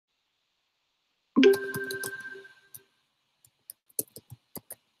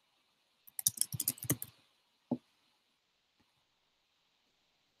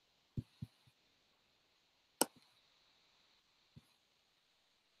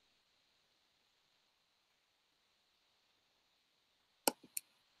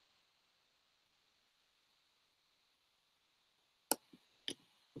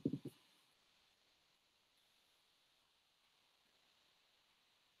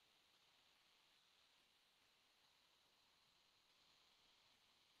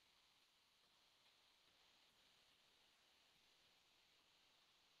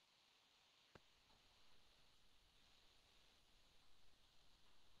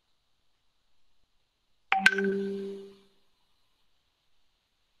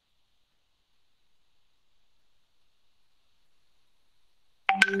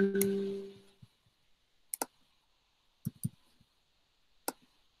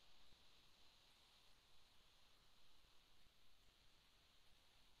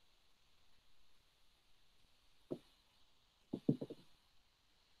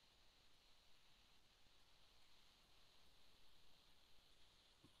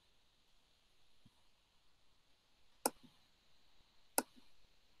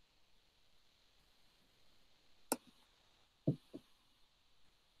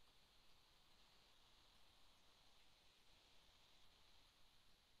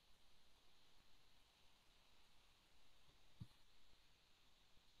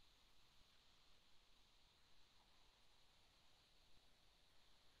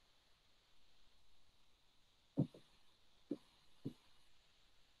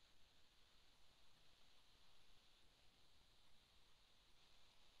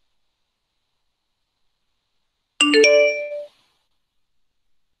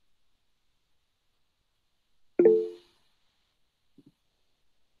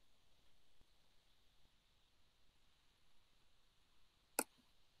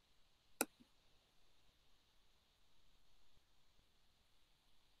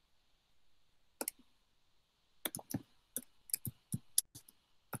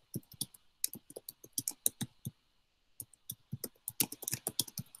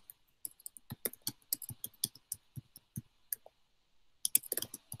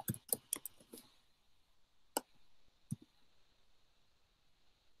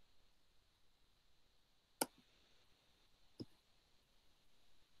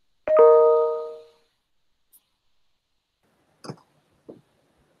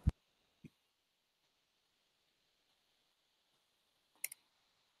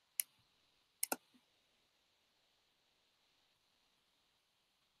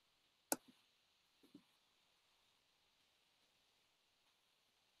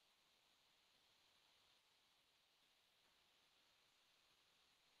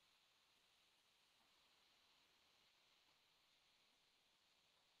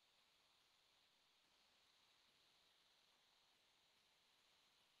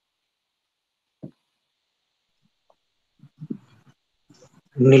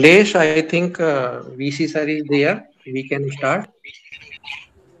Nilesh, I think VC sir is there. We can start.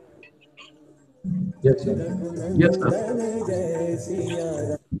 Yes, sir. Yes,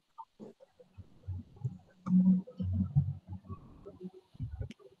 sir.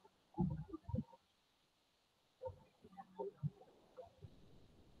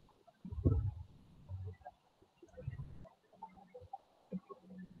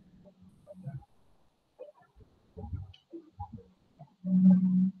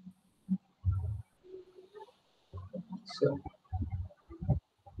 So,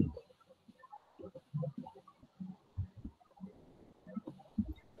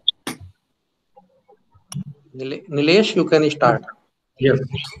 Nilesh, you can start. Yes.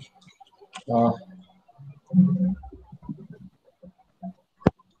 Uh,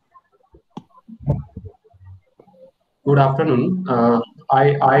 Good afternoon.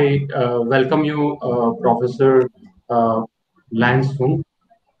 I welcome you, Professor uh, Lance Fung,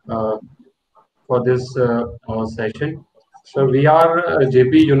 uh, for this session. So we are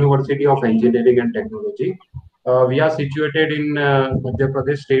JP University of Engineering and Technology. We are situated in Madhya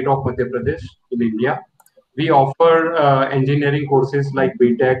Pradesh, state of Madhya Pradesh in India. We offer engineering courses like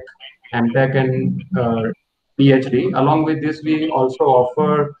BTech, MTech, and PhD. Along with this, we also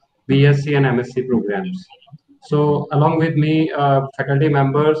offer BSc and MSc programs. So along with me, faculty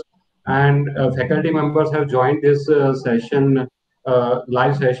members have joined this live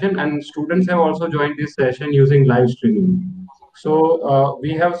session, and students have also joined this session using live streaming. So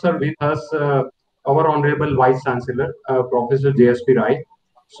we have, sir, with us our Honorable Vice Chancellor, Professor JSP Rai.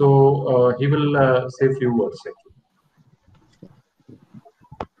 So he will say a few words.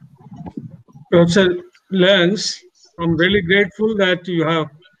 Professor Lance, I'm really grateful that you have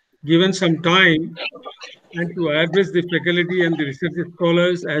given some time and to address the faculty and the research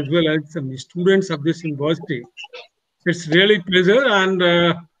scholars as well as some students of this university. It's really pleasure, and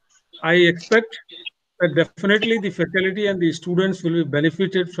I expect that definitely the faculty and the students will be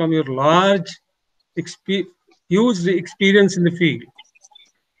benefited from your huge experience in the field.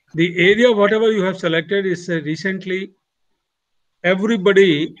 The area, whatever you have selected, is recently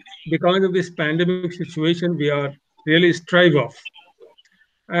everybody, because of this pandemic situation, we are really strive of.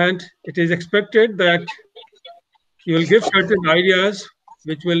 And it is expected that you will give certain ideas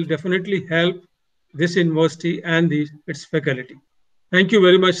which will definitely help this university and its faculty. Thank you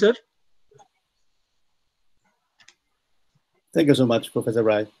very much, sir. Thank you so much, Professor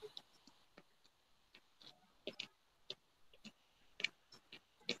Rai.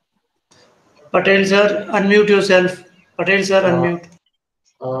 Patel sir, unmute yourself. Patel sir, unmute.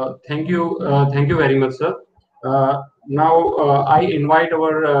 Thank you very much, sir. Now I invite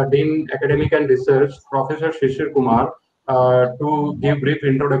our Dean Academic and Research, Professor Shishir Kumar, to give brief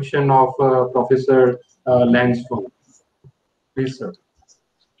introduction of Professor Lance Fung. Please, sir.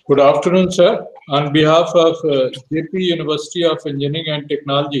 Good afternoon, sir. On behalf of JP University of Engineering and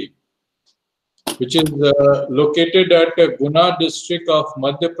Technology, which is located at Guna district of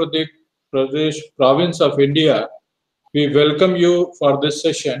Madhya Pradesh province of India, we welcome you for this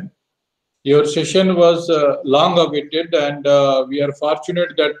session. Your session was long awaited, and we are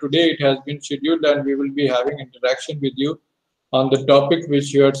fortunate that today it has been scheduled and we will be having interaction with you on the topic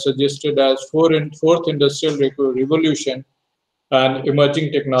which you had suggested as fourth industrial revolution and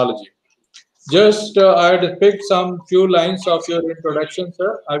emerging technology. Just I had picked some few lines of your introduction,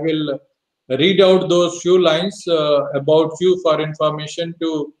 sir. I will read out those few lines about you for information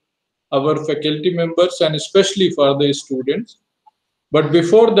to our faculty members and especially for the students. But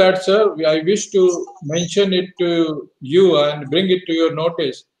before that, sir, I wish to mention it to you and bring it to your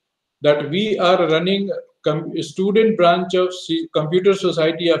notice that we are running a student branch of Computer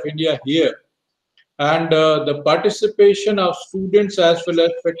Society of India here. And the participation of students as well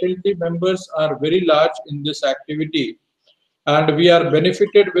as faculty members are very large in this activity. And we are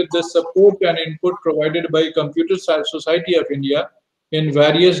benefited with the support and input provided by Computer Society of India in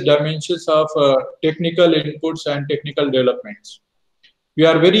various dimensions of technical inputs and technical developments. We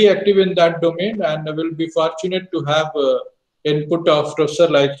are very active in that domain and will be fortunate to have input of professor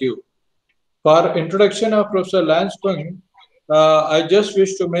like you. For introduction of Professor Lance Fung, I just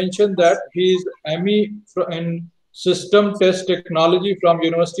wish to mention that he is ME in System Test Technology from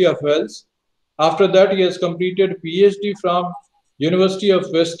University of Wales. After that, he has completed PhD from University of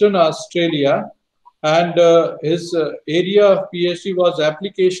Western Australia, and his area of PhD was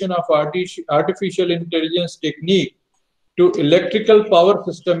application of artificial intelligence technique to electrical power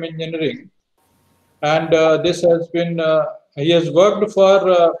system engineering. And this has been, he has worked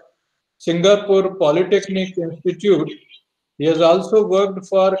for Singapore Polytechnic Institute. He has also worked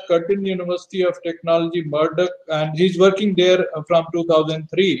for Curtin University of Technology, Murdoch, and he's working there from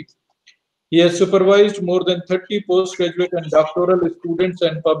 2003. He has supervised more than 30 postgraduate and doctoral students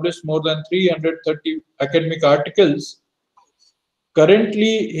and published more than 330 academic articles.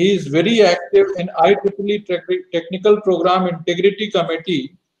 Currently, he is very active in IEEE Technical Program Integrity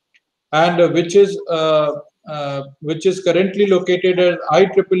Committee, and which is currently located at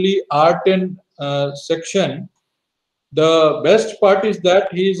IEEE R10 section. The best part is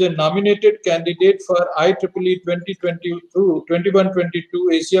that he is a nominated candidate for IEEE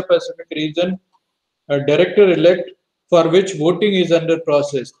 21-22 Asia Pacific region director-elect, for which voting is under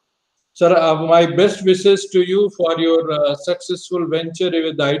process. Sir, my best wishes to you for your successful venture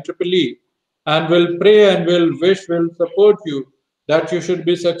with IEEE, and will pray and will support you that you should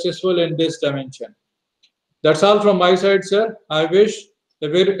be successful in this dimension. That's all from my side, sir. I wish a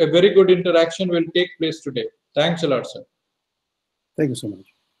very good interaction will take place today. Thanks a lot, sir. Thank you so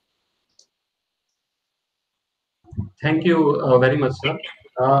much. Thank you very much, sir.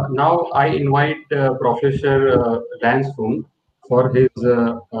 Now I invite Professor Lance Fung for his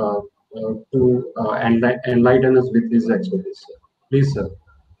to enlighten us with his expertise. Please, sir.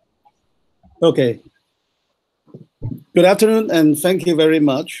 Okay. Good afternoon, and thank you very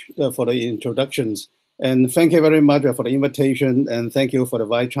much for the introductions. And thank you very much for the invitation, and thank you for the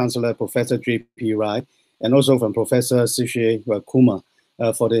Vice Chancellor, Professor J.P. Rai, and also from Professor Shishir Kumar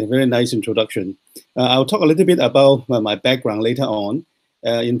for the very nice introduction. I'll talk a little bit about my background later on.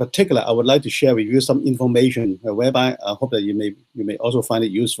 In particular, I would like to share with you some information whereby I hope that you may also find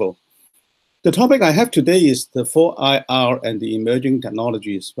it useful. The topic I have today is the 4IR and the emerging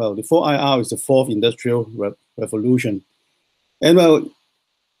technologies. Well, the 4IR is the fourth industrial revolution. And well,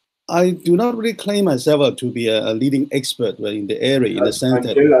 I do not really claim myself to be a leading expert in the area in the sense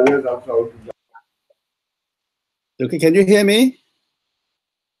that... Okay, can you hear me?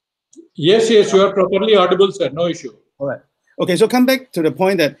 Yes, you are properly audible, sir. No issue. All right. Okay, so come back to the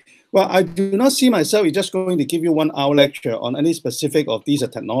point that, well, I do not see myself just going to give you 1 hour lecture on any specific of these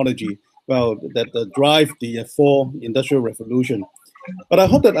technology, well, that drive the fourth industrial revolution. But I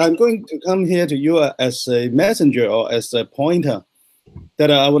hope that I'm going to come here to you as a messenger or as a pointer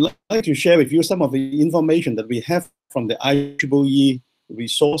that I would like to share with you some of the information that we have from the IEEE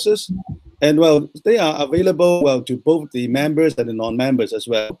resources. And well, they are available to both the members and the non-members as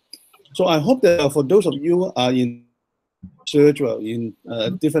well. So I hope that for those of you who are in research in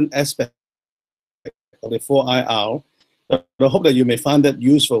different aspects of the 4IR, But I hope that you may find that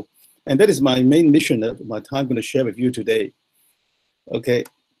useful. And that is my main mission that my time I'm going to share with you today. Okay.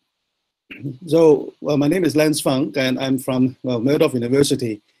 So, well, my name is Fung, and I'm from Murdoch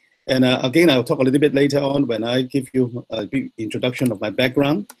University. And again, I'll talk a little bit later on when I give you a brief introduction of my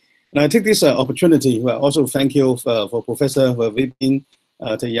background. And I take this opportunity to also thank you for Professor Vipin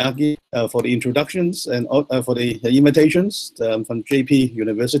Tayagi for the introductions and for the invitations from JP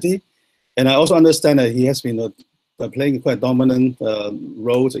University. And I also understand that he has been playing quite a dominant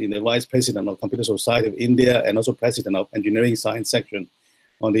role in the Vice President of Computer Society of India and also President of Engineering Science Section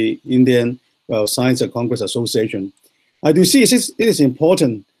on the Indian Science and Congress Association. I do see it is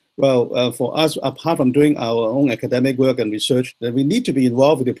important, for us, apart from doing our own academic work and research, that we need to be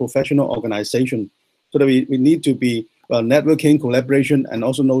involved with the professional organization, so that we need to be networking, collaboration, and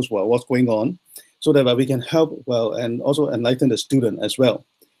also knows what's going on, so that we can help and also enlighten the student as well.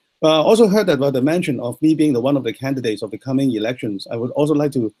 I also heard that the mention of me being one of the candidates of the coming elections. I would also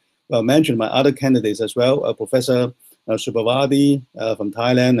like to mention my other candidates as well, Professor Subhavadi from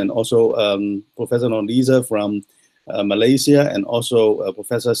Thailand, and also Professor Nolisa from Malaysia, and also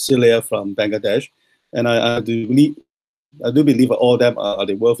Professor Celia from Bangladesh. And I do believe all of them are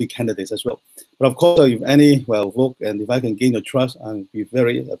the worthy candidates as well. But of course, if any vote, and if I can gain your trust, I'll be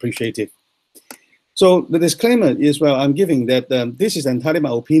very appreciative. So the disclaimer is, I'm giving that this is entirely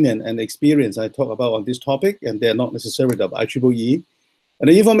my opinion and experience I talk about on this topic, and they're not necessarily the IEEE. And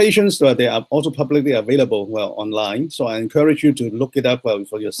the information, they are also publicly available online. So I encourage you to look it up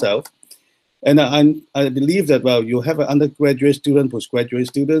for yourself. And I believe that you have an undergraduate student, postgraduate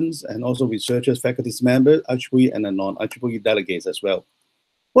students, and also researchers, faculty members, IEEE and non-IEEE delegates as well.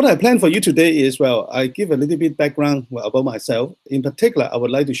 What I plan for you today is, I give a little bit background about myself. In particular, I would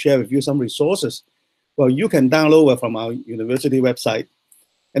like to share with you some resources you can download from our university website.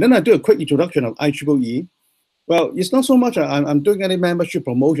 And then I do a quick introduction of IEEE. Well, it's not so much I'm doing any membership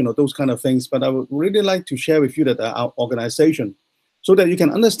promotion or those kind of things, but I would really like to share with you that our organization, so that you can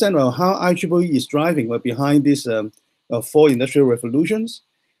understand how IEEE is driving behind these 4 industrial revolutions.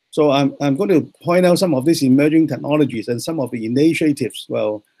 So I'm going to point out some of these emerging technologies and some of the initiatives,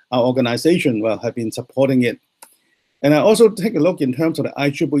 our organization have been supporting it. And I also take a look in terms of the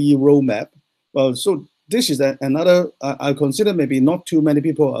IEEE roadmap. So this is another, I consider maybe not too many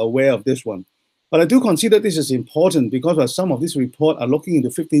people are aware of this one. But I do consider this is important because some of these reports are looking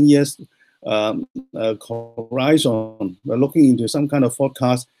into 15 years horizon. We're looking into some kind of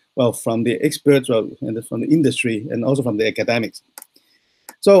forecast, from the experts, and from the industry, and also from the academics.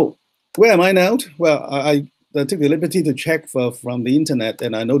 So where am I now? Well, I take the liberty to check from the internet,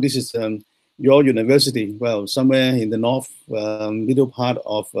 and I know this is your university, somewhere in the north, middle part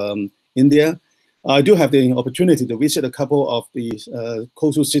of India. I do have the opportunity to visit a couple of the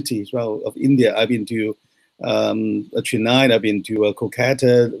coastal cities, of India. I've been to Chennai, I've been to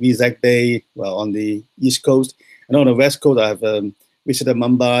Kolkata, Vizag Bay, on the east coast, and on the west coast I've visited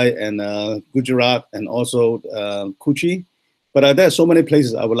Mumbai and Gujarat, and also Kochi. But there are so many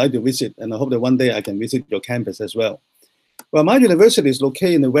places I would like to visit, and I hope that one day I can visit your campus as well. Well, my university is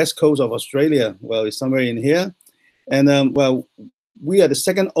located in the west coast of Australia. It's somewhere in here, and we are the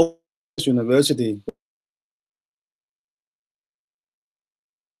second oldest university,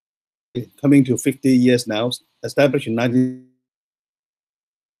 coming to 50 years now, established in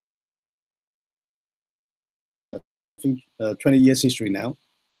 20 years history now.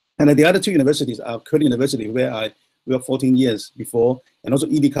 And the other 2 universities are Curtin University, where I worked 14 years before, and also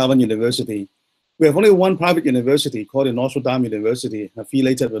E.D. Carver University. We have only one private university called the Notre Dame University,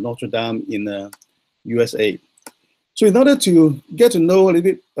 affiliated with Notre Dame in USA. So in order to get to know a little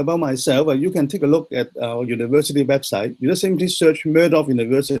bit about myself, you can take a look at our university website. You just simply search Murdoch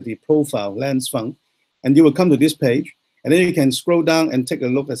University profile, Fung, and you will come to this page. And then you can scroll down and take a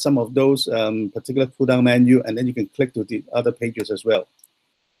look at some of those particular pull-down menu, and then you can click to the other pages as well.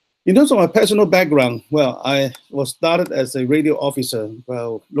 In terms of my personal background, I was started as a radio officer.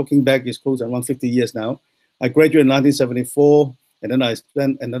 Looking back, it's close to around 50 years now. I graduated in 1974, and then I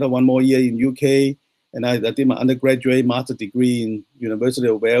spent another 1 more year in UK. And I did my undergraduate master's degree in University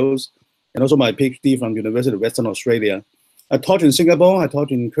of Wales, and also my PhD from University of Western Australia. I taught in Singapore, I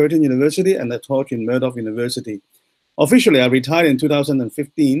taught in Curtin University, and I taught in Murdoch University. Officially, I retired in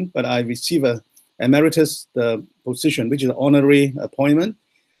 2015, but I received an emeritus position, which is an honorary appointment.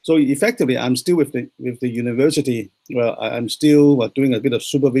 So effectively, I'm still with the university. I'm still doing a bit of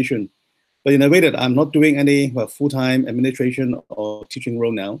supervision, but in a way that I'm not doing any full-time administration or teaching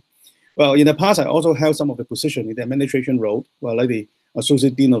role now. Well, in the past, I also held some of the position in the administration role, like the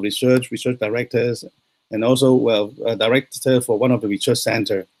Associate Dean of Research, Research Directors, and also a Director for one of the research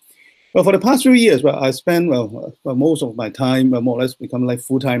centers. Well, for the past few years, well, I spent most of my time, more or less, become like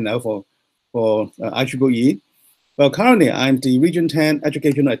full-time now for IEEE. Well, currently, I'm the Region 10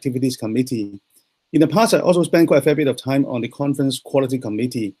 Educational Activities Committee. In the past, I also spent quite a fair bit of time on the Conference Quality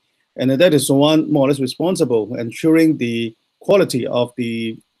Committee, and that is the one more or less responsible ensuring the quality of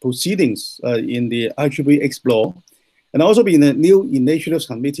the proceedings in the IEEE Explore, and also be in the New Initiatives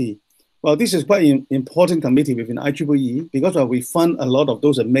Committee. Well, this is quite an important committee within IEEE because we fund a lot of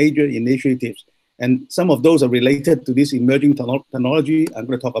those major initiatives, and some of those are related to this emerging technology I'm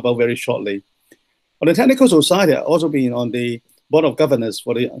going to talk about very shortly. On the Technical Society, I've also been on the Board of Governors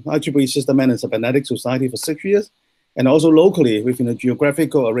for the IEEE System and Cybernetics Society for 6 years, and also locally within a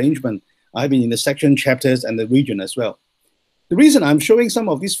geographical arrangement, I've been in the section chapters and the region as well. The reason I'm showing some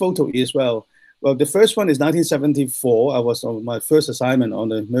of these photos is, well, the first one is 1974. I was on my first assignment on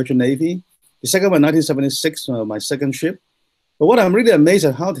the Merchant Navy. The second one, 1976, my second ship. But what I'm really amazed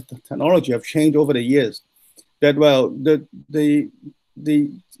at how the technology have changed over the years. That, well, the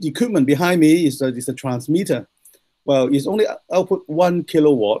equipment behind me is a transmitter. Well, it's only output 1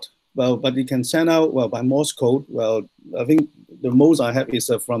 kilowatt. Well, but it can send out, well, by Morse code. Well, I think the most I have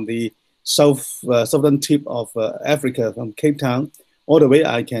is from the southern tip of Africa, from Cape Town, all the way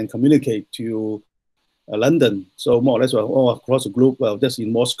I can communicate to London. So more or less all across the globe, well, just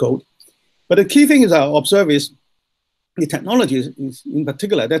in Morse code. But the key thing is I observe is the technology is in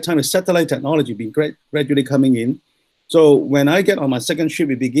particular, at that time, satellite technology being gradually coming in. So when I get on my second ship,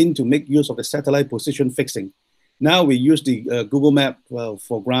 we begin to make use of the satellite position fixing. Now we use the Google Map, well,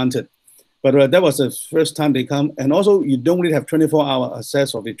 for granted. But that was the first time they come. And also, you don't really have 24-hour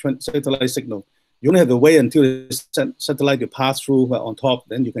access of the satellite signal. You only have to wait until the satellite to pass through on top,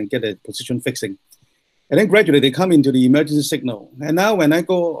 then you can get a position fixing. And then gradually they come into the emergency signal. And now when I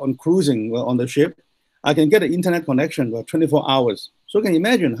go on cruising on the ship, I can get an internet connection for 24 hours. So you can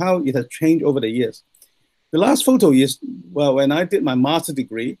imagine how it has changed over the years. The last photo is, well, when I did my master's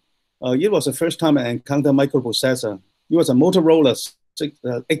degree, it was the first time I encountered microprocessor. It was a Motorola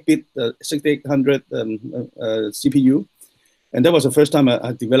 8-bit 6800 CPU. And that was the first time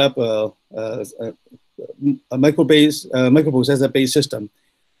I developed a microprocessor-based system.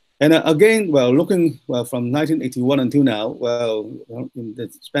 And again, well, looking from 1981 until now, well, in the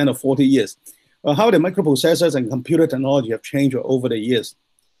span of 40 years, how the microprocessors and computer technology have changed over the years.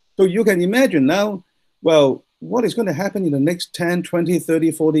 So you can imagine now, well, what is going to happen in the next 10, 20,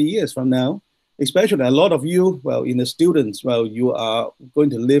 30, 40 years from now, especially a lot of you, well, in the students, well, you are going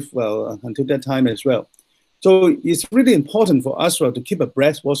to live, well, until that time as well. So it's really important for us, well, to keep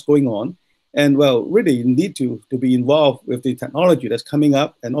abreast what's going on, and, well, really need to be involved with the technology that's coming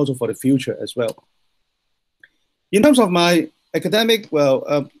up and also for the future as well. In terms of my academic,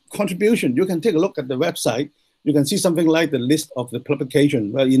 well, contribution, you can take a look at the website. You can see something like the list of the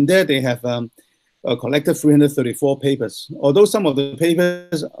publication. Well, in there they have collected 334 papers. Although some of the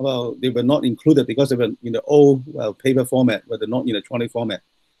papers, well, they were not included because they were in the old, well, paper format, but they're not in the electronic format.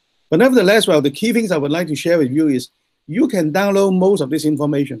 But nevertheless, well, the key things I would like to share with you is you can download most of this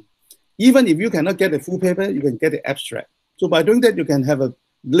information. Even if you cannot get the full paper, you can get the abstract. So by doing that, you can have a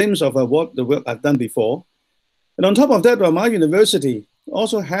glimpse of what the work I've done before. And on top of that, well, my university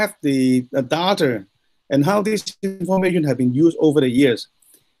also have the data and how this information have been used over the years.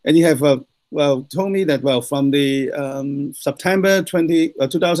 And you have, well, told me that, well, from the September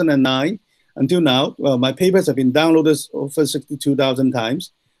 2009 until now, well, my papers have been downloaded over 62,000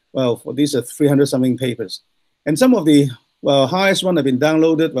 times. Well, for these are 300-something papers. And some of the, well, highest one have been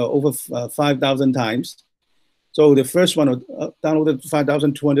downloaded, well, over 5,000 times. So the first one was downloaded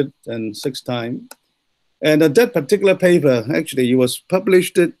 5,206 times. And that particular paper, actually, it was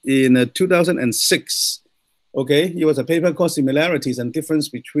published in 2006. Okay, it was a paper called Similarities and Difference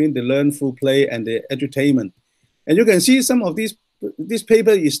Between the Learn Through Play and the Edutainment. And you can see some of these, this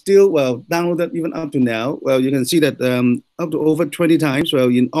paper is still, well, downloaded even up to now. Well, you can see that up to over 20 times, well,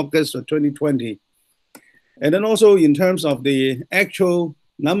 in August of 2020. And then also in terms of the actual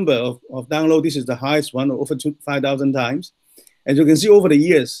number of download, this is the highest one, over 5,000 times. And you can see over the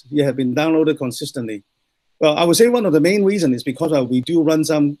years, it have been downloaded consistently. Well, I would say one of the main reasons is because we do run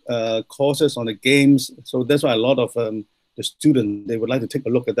some courses on the games. So that's why a lot of the students, they would like to take a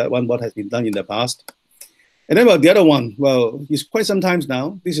look at that one, what has been done in the past. And then, well, the other one, well, it's quite some times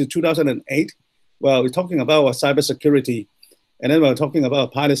now. This is 2008. Well, we're talking about cybersecurity. And then we're talking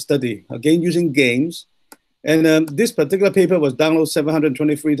about pilot study, again, using games. And this particular paper was downloaded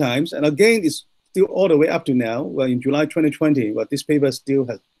 723 times. And again, it's still all the way up to now. Well, in July 2020, well, this paper still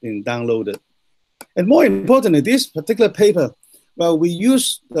has been downloaded. And more importantly, this particular paper, well, we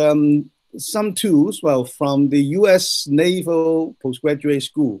use some tools, well, from the US Naval Postgraduate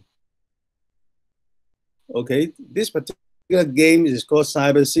School. Okay, this particular game is called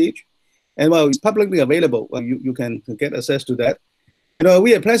Cyber Siege, and well, it's publicly available. Well, you can get access to that.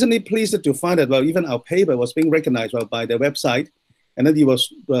 We are pleasantly pleased to find that well, even our paper was being recognized by the website, and that it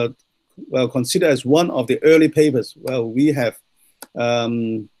was considered as one of the early papers. Well, we have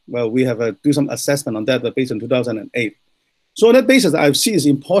do some assessment on that based on 2008. So on that basis, I see it's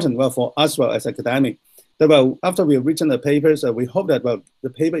important for us as academic that after we have written the papers, we hope that the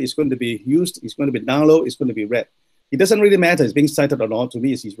paper is going to be used, it's going to be downloaded, it's going to be read. It doesn't really matter it's being cited or not. To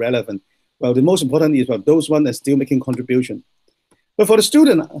me, it's relevant. Well, the most important is those ones that are still making contribution. But for the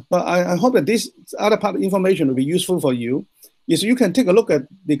student, I hope that this other part of information will be useful for you. Is you can take a look at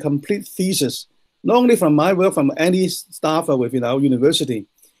the complete thesis, not only from my work, from any staff within our university.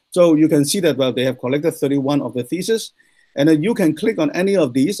 So you can see that they have collected 31 of the thesis, and then you can click on any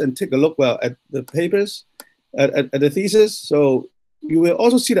of these and take a look at the papers, at the thesis. So you will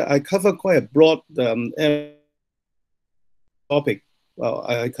also see that I cover quite a broad topic. Well,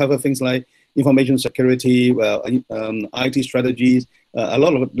 I cover things like information security, IT strategies, a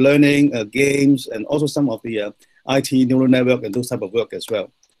lot of learning, games, and also some of the IT neural network and those type of work as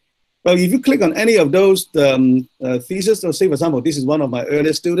well. Well, if you click on any of those theses, so say for example, this is one of my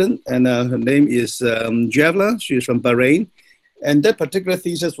earliest students, and her name is Javla. She is from Bahrain, and that particular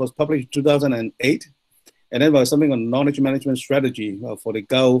thesis was published in 2008, and it was something on knowledge management strategy for the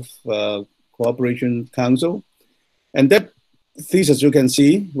Gulf Cooperation Council, and that thesis you can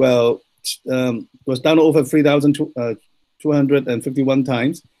see was downloaded over 3,251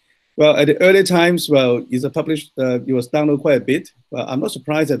 times. Well, at the early times, it's published, it was downloaded quite a bit. Well, I'm not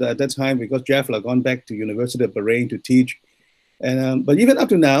surprised at that time because Jafla gone back to University of Bahrain to teach. And but even up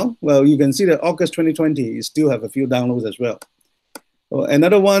to now, you can see that August 2020, you still have a few downloads as well.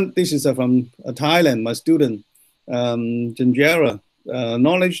 Another one, this is from Thailand, my student, Janjara,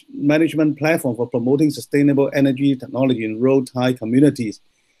 knowledge management platform for promoting sustainable energy technology in rural Thai communities.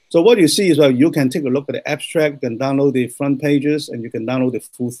 So what you see is you can take a look at the abstract, you can download the front pages, and you can download the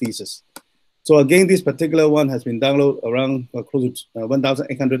full thesis. So again, this particular one has been downloaded around close to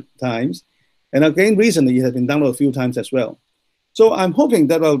 1,800 times. And again, recently it has been downloaded a few times as well. So I'm hoping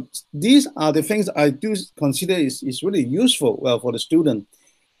that these are the things I do consider is really useful for the student.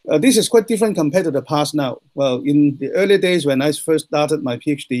 This is quite different compared to the past now. Well, in the early days when I first started my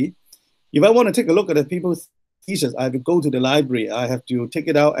PhD, if I want to take a look at the people's thesis, I have to go to the library. I have to take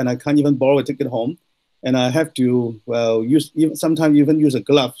it out, and I can't even borrow a ticket home. And I have to sometimes even use a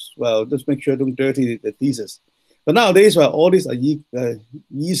gloves. Just make sure I don't dirty the thesis. But nowadays, all these are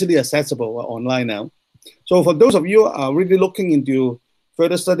easily accessible online now. So for those of you who are really looking into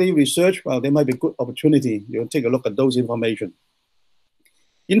further study research, there might be a good opportunity. You'll take a look at those information.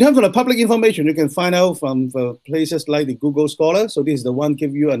 In terms of the public information, you can find out from places like the Google Scholar. So this is the one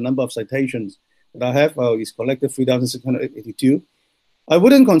give you a number of citations that I have. It's collected 3,682. I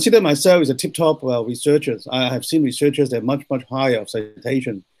wouldn't consider myself as a tip-top researchers. I have seen researchers that are much, much higher of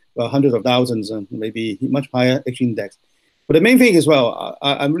citation, hundreds of thousands, and maybe much higher H-index. But the main thing is,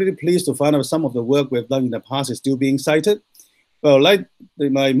 I'm really pleased to find out some of the work we've done in the past is still being cited. Like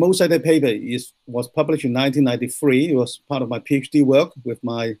my most cited paper was published in 1993. It was part of my PhD work with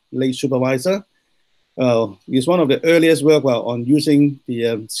my late supervisor. It's one of the earliest work on using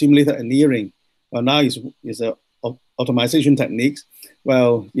the simulated annealing. Now it's optimization techniques.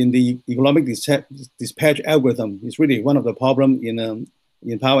 In the economic dispatch algorithm, it's really one of the problems in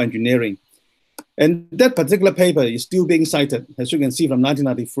power engineering. And that particular paper is still being cited, as you can see, from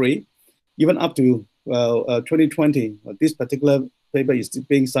 1993, even up to 2020. This particular paper is still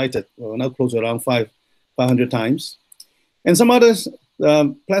being cited, now close to around 500 times. And some other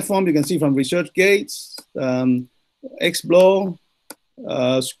platform you can see from ResearchGates, Explore,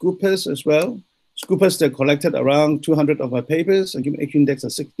 Scopus as well. Scopus, they collected around 200 of my papers, and given H-index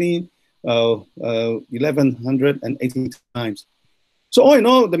of 16, 1,180 times. So all in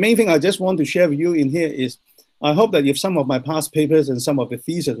all, the main thing I just want to share with you in here is, I hope that if some of my past papers and some of the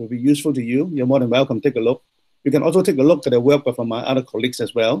theses will be useful to you, you're more than welcome to take a look. You can also take a look at the work from my other colleagues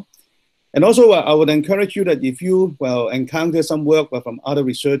as well. And also, I would encourage you that if you encounter some work from other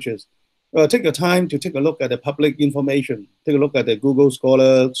researchers, take your time to take a look at the public information. Take a look at the Google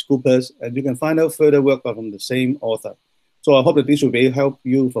Scholar, Scopus, and you can find out further work from the same author. So I hope that this will help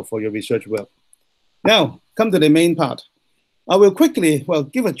you for your research work. Now, come to the main part. I will quickly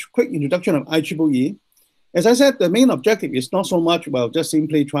give a quick introduction of IEEE. As I said, the main objective is not so much just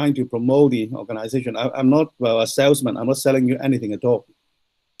simply trying to promote the organization. I'm not a salesman. I'm not selling you anything at all.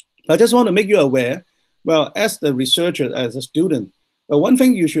 I just want to make you aware, as the researcher, as a student, one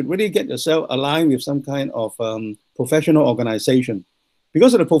thing you should really get yourself aligned with some kind of professional organization.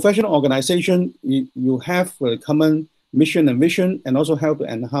 Because of the professional organization, you have a common mission and vision, and also help to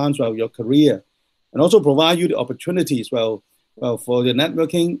enhance your career, and also provide you the opportunities for the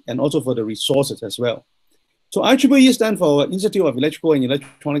networking and also for the resources as well. So IEEE stands for Institute of Electrical and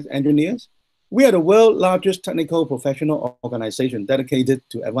Electronics Engineers. We are the world's largest technical professional organization dedicated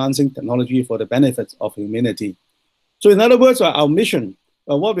to advancing technology for the benefits of humanity. So in other words, our mission,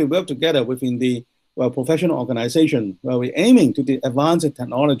 what we work together within the professional organization, where we're aiming to advance in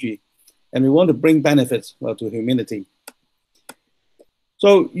technology, and we want to bring benefits to humanity.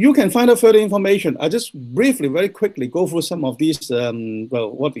 So you can find out further information. I just briefly, very quickly go through some of these,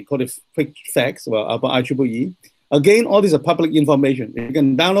 what we call the quick facts about IEEE. Again, all these are public information. You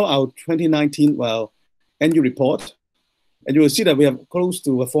can download our 2019 annual report, and you will see that we have close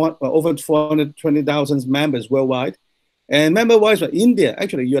to over 420,000 members worldwide. And member-wise, India,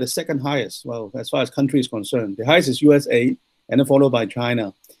 actually, you're the second highest, as far as country is concerned. The highest is USA, and then followed by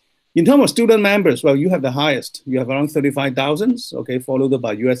China. In terms of student members, you have the highest. You have around 35,000, okay, followed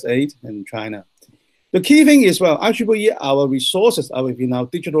by USA and China. The key thing is, IEEE, our resources are within our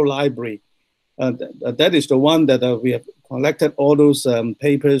digital library. That is the one that we have collected all those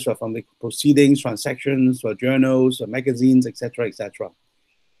papers from the proceedings, transactions, journals, magazines, etc., etc.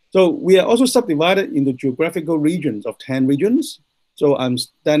 So we are also subdivided into geographical regions of 10 regions. So I'm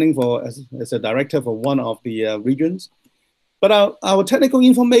standing for as a director for one of the regions. But our technical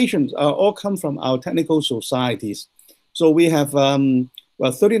information all come from our technical societies. So we have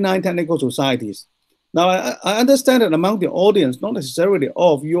 39 technical societies. Now, I understand that among the audience, not necessarily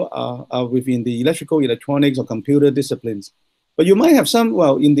all of you are within the electrical, electronics, or computer disciplines. But you might have some,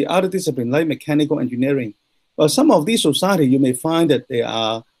 in the other discipline, like mechanical engineering. Well, some of these societies, you may find that they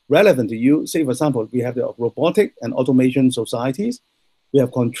are relevant to you. Say, for example, we have the robotic and automation societies. We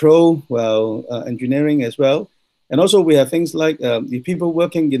have control, engineering as well. And also we have things like the people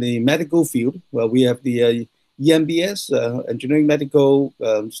working in the medical field. Well, we have the EMBS, engineering medical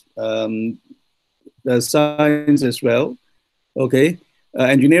science as well. Okay,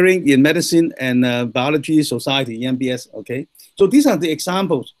 engineering in medicine and biology society, EMBS. Okay, so these are the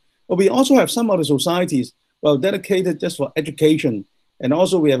examples. But we also have some other societies, dedicated just for education. And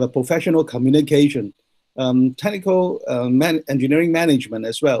also we have a professional communication, technical engineering management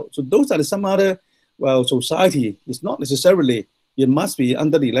as well. So those are some other society. It's not necessarily, it must be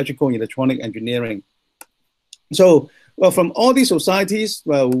under the electrical and electronic engineering. So, from all these societies,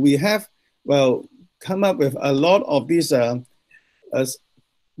 we have, come up with a lot of these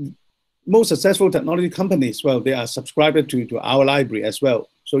most successful technology companies. They are subscribed to our library as well.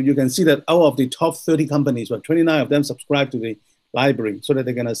 So you can see that out of the top 30 companies, 29 of them subscribe to the library so that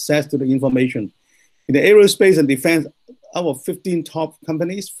they can access to the information. In the aerospace and defense, out of 15 top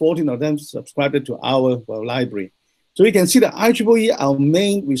companies, 14 of them subscribed to our library. So you can see that IEEE, our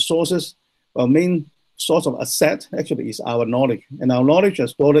main resources, our main source of asset actually is our knowledge, and our knowledge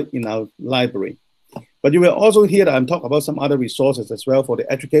is stored in our library. But you will also hear that I'm talking about some other resources as well for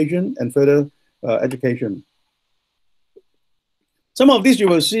the education and further education. Some of these you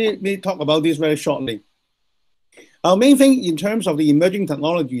will see me talk about this very shortly. Our main thing in terms of the emerging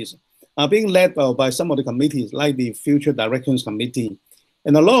technologies are being led by some of the committees like the Future Directions Committee.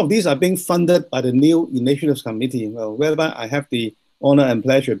 And a lot of these are being funded by the New Initiatives Committee, whereby I have the honor and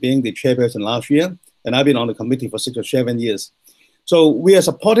pleasure being the chairperson last year, and I've been on the committee for 6 or 7 years. So we are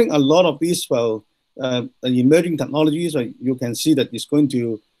supporting a lot of these emerging technologies. You can see that it's going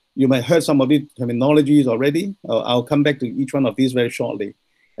to, you might heard some of the terminologies already. I'll come back to each one of these very shortly.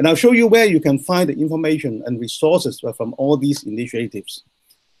 And I'll show you where you can find the information and resources from all these initiatives.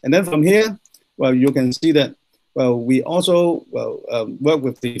 And then from here, you can see that, we also work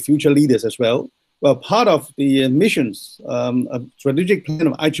with the future leaders as well. Part of the missions, strategic plan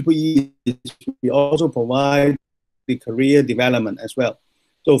of IEEE is we also provide the career development as well.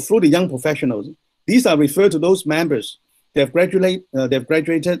 So through the young professionals, these are referred to those members. They've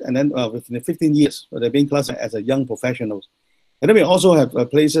graduated, and then within 15 years, they're being classified as a young professionals. And then we also have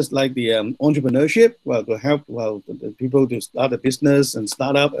places like the entrepreneurship, to help the people to start a business and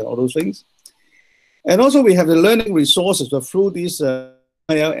start up and all those things. And also we have the learning resources through this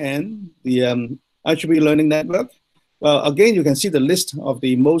ILN, the IEEE Learning Network. Well, again, you can see the list of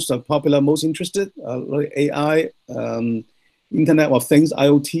the most popular, most interested, like AI, Internet of Things,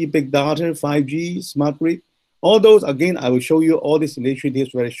 IoT, Big Data, 5G, Smart Grid. All those, again, I will show you all these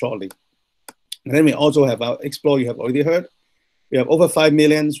initiatives very shortly. And then we also have our Explore, you have already heard. We have over 5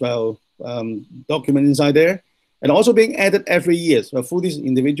 million documents inside there. And also being added every year. So through these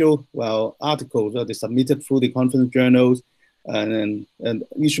individual articles that they submitted through the conference journals, and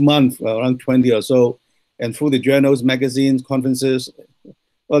each month around 20 or so, and through the journals, magazines, conferences,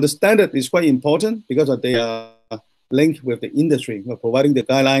 Well, the standard is quite important because they are linked with the industry, providing the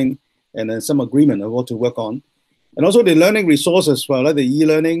guideline and then some agreement of what to work on. And also the learning resources, well, like the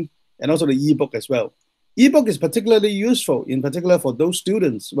e-learning and also the e-book as well. E-book is particularly useful, in particular for those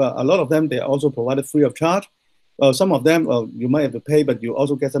students. Well, a lot of them, they are also provided free of charge. Well, some of them, you might have to pay, but you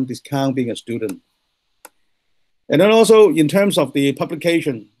also get some discount being a student. And then also in terms of the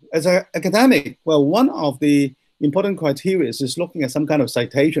publication, as an academic, well, one of the important criteria is looking at some kind of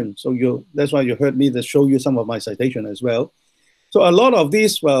citation. So that's why you heard me to show you some of my citation as well. So a lot of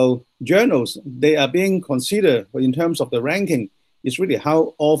these, well, journals, they are being considered in terms of the ranking, is really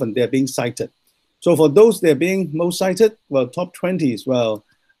how often they're being cited. So for those they're being most cited, well, top 20s, well,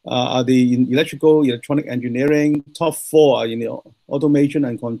 are the electrical, electronic engineering, top 4 are in the automation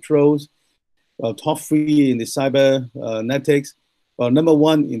and controls, top 3 in the cybernetics, number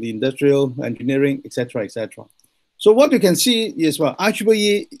 1 in the industrial engineering, etc., etc. So what you can see is, well,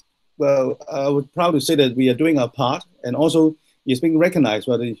 IEEE, well, I would proud to say that we are doing our part, and also it's being recognized,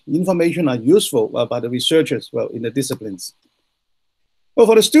 well, the information are useful by the researchers, well, in the disciplines. Well,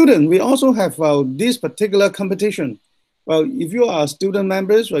 for the student, we also have this particular competition. Well, if you are student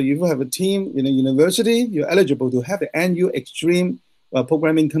members, well, if you have a team in a university, you're eligible to have the NU Extreme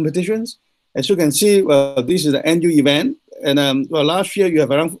programming competitions. As you can see, well, this is the NU event. And well, last year, you have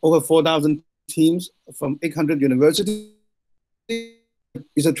around over 4,000 teams from 800 universities.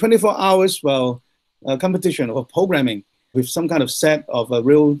 It's a 24 hours, well, competition of programming with some kind of set of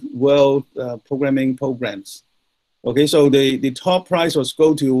real world programming programs. Okay, so the top prize was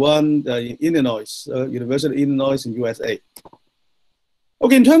go to one Illinois, University of Illinois in USA.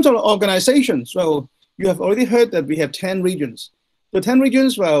 Okay, in terms of organizations, well, you have already heard that we have 10 regions. The 10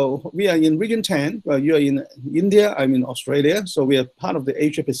 regions, well, we are in region 10, well, you are in India, I'm in Australia, so we are part of the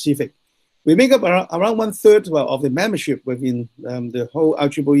Asia Pacific. We make up around 1/3 well, of the membership within the whole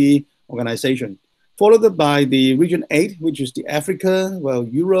IEEE organization, followed by the region 8, which is the Africa, well,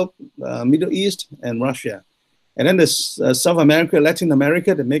 Europe, Middle East, and Russia. And then there's South America, Latin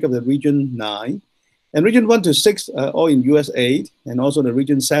America, that make up the region 9. And region 1 to 6 are all in USA, and also the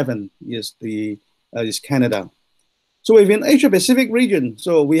region 7 is Canada. So within Asia Pacific region,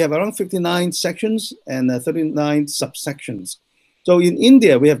 so we have around 59 sections and 39 subsections. So in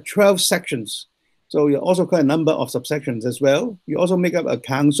India, we have 12 sections. So you also quite a number of subsections as well. You also make up a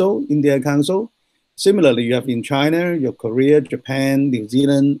council, India Council. Similarly, you have in China, you have Korea, Japan, New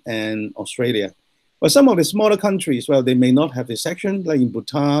Zealand, and Australia. But some of the smaller countries, well, they may not have a section, like in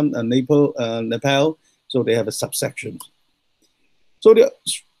Bhutan and Nepal, so they have a subsection. So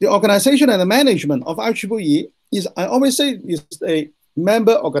the organization and the management of IEEE is, I always say, is a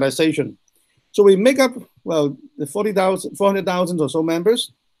member organization. So we make up, well, the 400,000 or so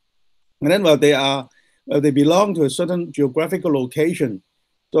members. And then, well, they belong to a certain geographical location.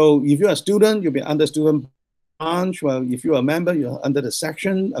 So if you're a student, you'll be under student branch. Well, if you're a member, you're under the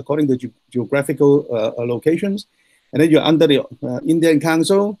section according to geographical locations. And then you're under the Indian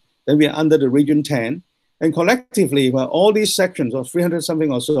Council. Then we're under the region 10. And collectively, well, all these sections, or 300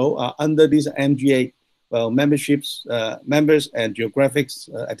 something or so, are under this MGA, well, memberships, members and geographics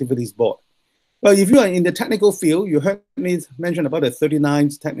activities board. Well, if you are in the technical field, you heard me mention about the 39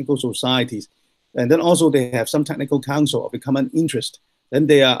 technical societies. And then also they have some technical council of a common interest. Then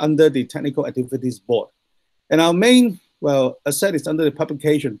they are under the technical activities board. And our main, well, asset is under the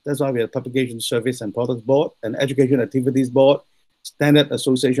publication. That's why we have publication service and products board, and education activities board, standard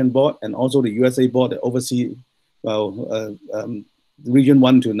association board, and also the USA board that oversee, well, region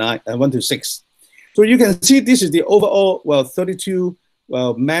 1 to 6. So you can see this is the overall, well, 32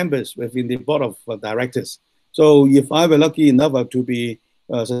 members within the board of directors. So if I were lucky enough to be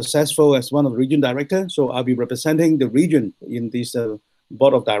successful as one of the region directors, so I'll be representing the region in this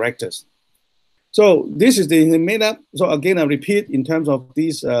board of directors. So this is the made up. So again, I repeat in terms of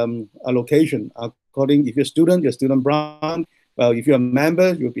this allocation, according if you're a student, your student branch. Well, if you're a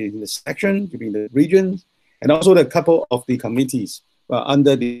member, you'll be in the section, you'll be in the regions, and also the couple of the committees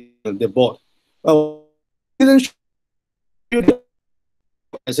under the board. Well,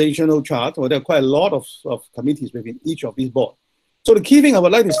 organizational chart, well, there are quite a lot of committees within each of these boards. So the key thing I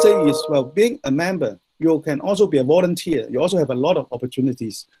would like to say is, well, being a member, you can also be a volunteer. You also have a lot of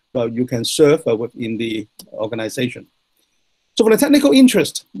opportunities you can serve within the organization. So for the technical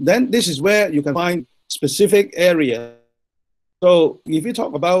interest, then this is where you can find specific area. So if you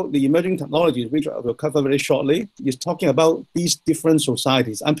talk about the emerging technologies, which I will cover very shortly, is talking about these different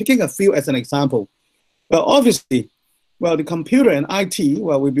societies. I'm picking a few as an example. Well, obviously, well, the computer and IT,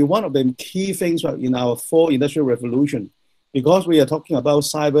 well, will be one of the key things in our 4th industrial revolution, because we are talking about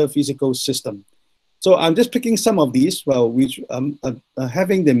cyber physical system. So I'm just picking some of these, which are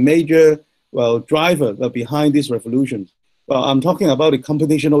having the major, driver behind this revolution. Well, I'm talking about the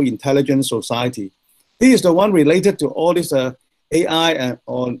computational intelligence society. This is the one related to all this AI and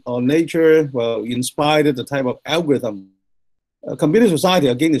on nature, inspired the type of algorithm. Computer society,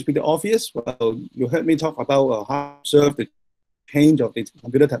 again, is pretty obvious. Well, you heard me talk about how to observe the change of the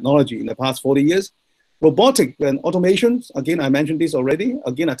computer technology in the past 40 years. Robotic and automation, again, I mentioned this already.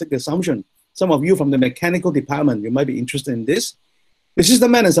 Again, I take the assumption, some of you from the mechanical department, you might be interested in this. The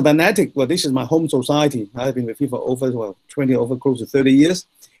system man and cybernetic, well, this is my home society. I've been with you for over 20, close to 30 years.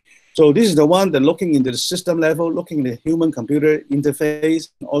 So this is the one that looking into the system level, looking at the human-computer interface,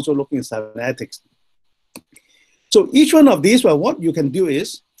 and also looking at cybernetics. So each one of these, well, what you can do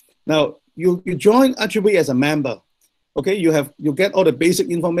is, now you join IEEE as a member. Okay, you get all the basic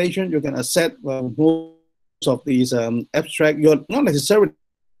information. You can accept most of these abstract. You're not necessarily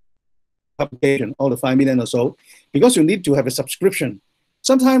application, all the 5 million or so, because you need to have a subscription.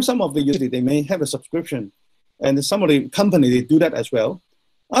 Sometimes some of the university, they may have a subscription, and some of the company, they do that as well.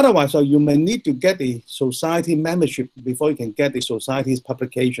 Otherwise, you may need to get the society membership before you can get the society's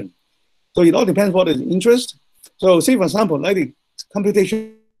publication. So it all depends what is interest. So say, for example, like the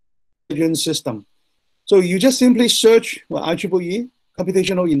computation system. So you just simply search IEEE,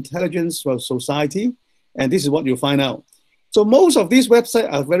 Computational Intelligence for Society, and this is what you'll find out. So most of these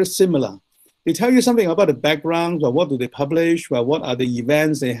websites are very similar. They tell you something about the background, or what do they publish, what are the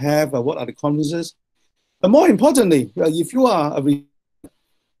events they have, or what are the conferences. But more importantly, if you are a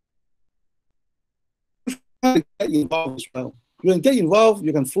get involved as well. You can get involved,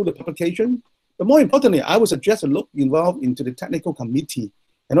 you can follow the publication. But more importantly, I would suggest a look involved into the technical committee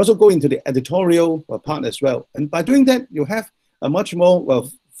and also go into the editorial part as well. And by doing that, you have a much more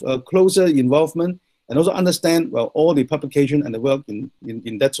closer involvement and also understand all the publication and the work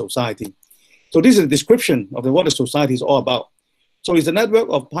in that society. So this is a description of what the society is all about. So it's a network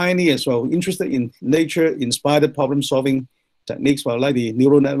of pioneers interested in nature-inspired problem-solving techniques like the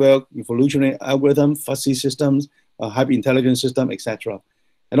neural network, evolutionary algorithm, fuzzy systems, hyper-intelligence system, etc.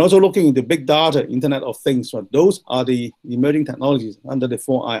 And also looking into big data, Internet of Things. So those are the emerging technologies under the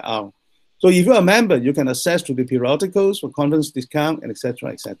 4IR. So if you're a member, you can access to the periodicals for conference discount, and etc.,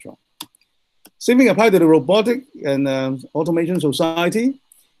 etc. Same thing applies to the robotic and automation society.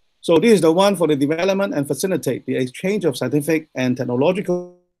 So this is the one for the development and facilitate the exchange of scientific and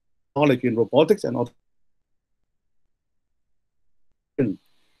technological knowledge in robotics and automation.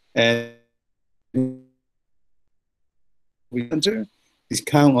 And we enter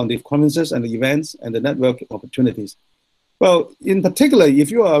discount on the conferences and the events and the network opportunities. Well, in particular,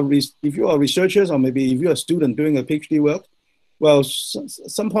 if you are researchers, or maybe if you're a student doing a PhD work, well,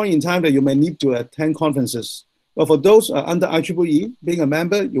 some point in time that you may need to attend conferences. Well, for those under IEEE, being a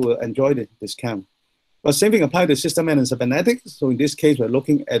member, you will enjoy the discount. But same thing applies to system and cybernetics. So in this case, we're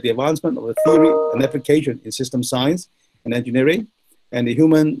looking at the advancement of the theory and application in system science and engineering, and the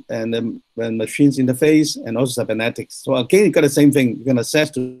human and the machines interface, and also cybernetics. So again, you got the same thing. You can access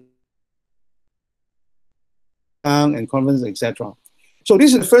to and conference, etc. So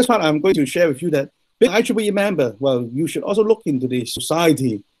this is the first part I'm going to share with you, that being an IEEE member, well, you should also look into the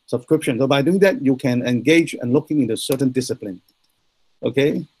society subscription. So by doing that, you can engage and looking into certain discipline.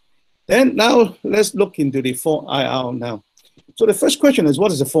 Okay. Then now let's look into the 4IR now. So the first question is,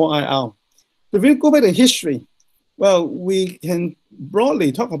 what is the 4IR? If we go back to history, well, we can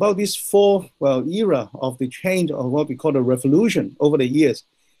broadly talk about these four era of the change of what we call the revolution over the years.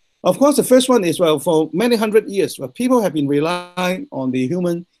 Of course, the first one is, well, for many hundred years, people have been relying on the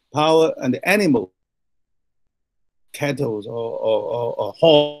human power and the animal, cattle or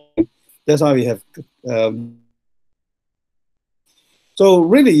horse. That's why we have. So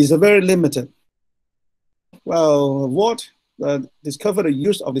really, it's a very limited. Well, what discovered the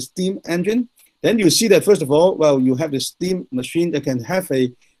use of the steam engine? Then you see that, first of all, well, you have the steam machine that can have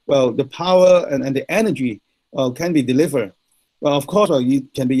the power and the energy can be delivered. Well, of course,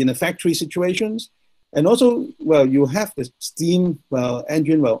 it can be in a factory situations. And also, well, you have the steam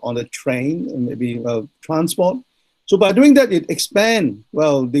engine on the train, and maybe transport. So by doing that, it expands,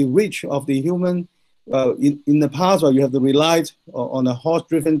 the reach of the human. In the past, you have to rely on a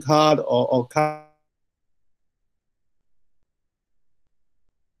horse-driven car or car.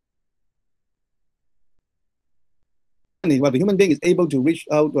 Well, the human being is able to reach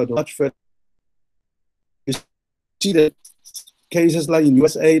out much further. You see the cases like in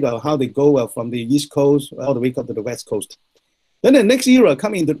USA, how they go from the East Coast all the way up to the West Coast. Then the next era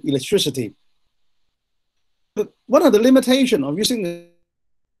comes into electricity. But what are the limitations of using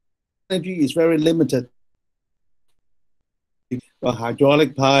energy? Is very limited.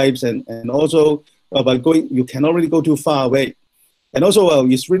 Hydraulic pipes and also by going, you cannot really go too far away. And also,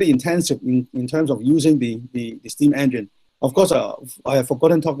 it's really intensive in terms of using the steam engine. Of course, I have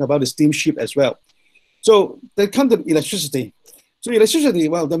forgotten talking about the steamship as well. So they come to electricity. So electricity,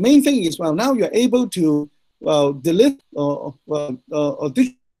 well, the main thing is, well, now you're able to, deliver or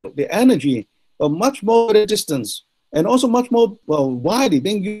distribute the energy a much more distance, and also much more widely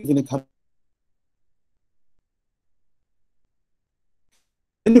being used in the country.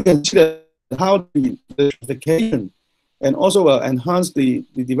 And you can see that how the electrification and also enhance the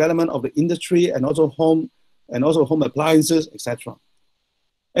development of the industry and also home appliances, etc.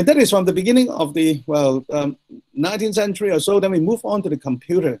 And that is from the beginning of the 19th century or so. Then we move on to the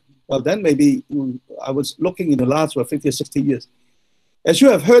computer. Well, then maybe I was looking in the last 50 or 60 years. As you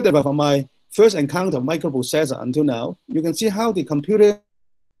have heard about from my first encounter of microprocessor until now, you can see how the computer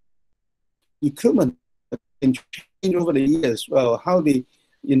equipment can change over the years. Well, how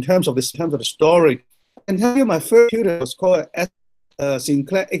in terms of the storage. I can tell you my first computer was called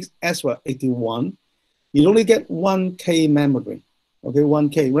Sinclair XS81. You only get 1K memory, okay,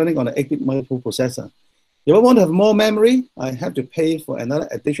 1K running on an 8-bit microprocessor. If I want to have more memory, I have to pay for another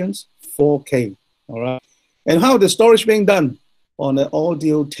additions, 4K, all right? And how the storage being done on the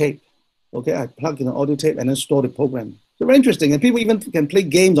audio tape, okay? I plug in an audio tape and then store the program. So very interesting, and people even can play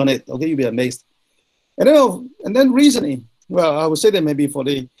games on it, okay? You'll be amazed. And then recently, well, I would say that maybe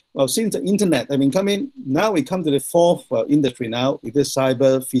since the internet, I mean, now we come to the fourth industry now with this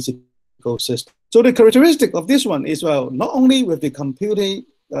cyber physical system. So the characteristic of this one is, well, not only with the computing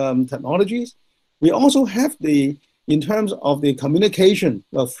technologies, we also have in terms of the communication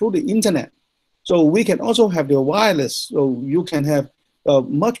through the internet. So we can also have the wireless, so you can have a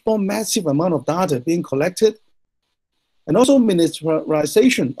much more massive amount of data being collected, and also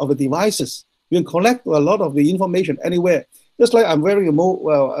miniaturization of the devices. You can collect a lot of the information anywhere. Just like I'm wearing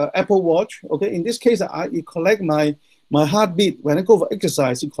Apple Watch, okay? In this case, you collect my heartbeat. When I go for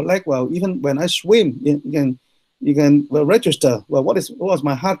exercise, you collect, even when I swim, you can register, what was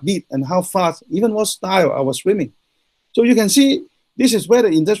my heartbeat and how fast, even what style I was swimming. So you can see, this is where the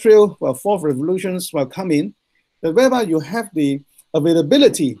industrial fourth revolutions will come in, whereby you have the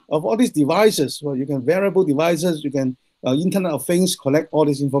availability of all these devices. Well, you can wearable devices, you can Internet of Things, collect all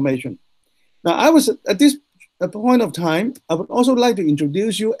this information. Now, I was at this point of time, I would also like to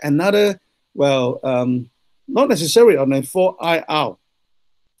introduce you another, not necessarily on a 4IR,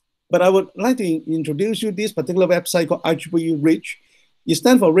 but I would like to introduce you this particular website called IEEE REACH. It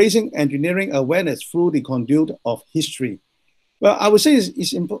stands for Raising Engineering Awareness Through the Conduit of History. Well, I would say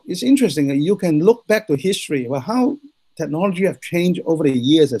it's interesting that you can look back to history, how technology have changed over the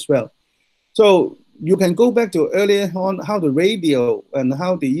years as well. So you can go back to earlier on how the radio and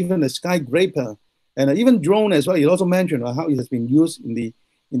how even the skyscraper and even drone as well. You also mentioned how it has been used in the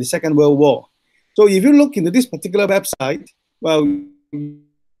Second World War. So if you look into this particular website, well,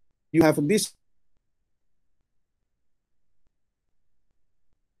 you have this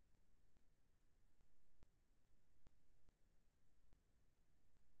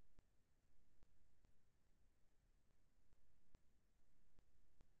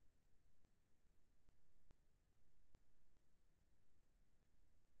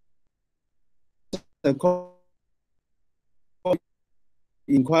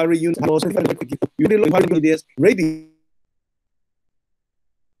inquiry unit, also inquiry radio.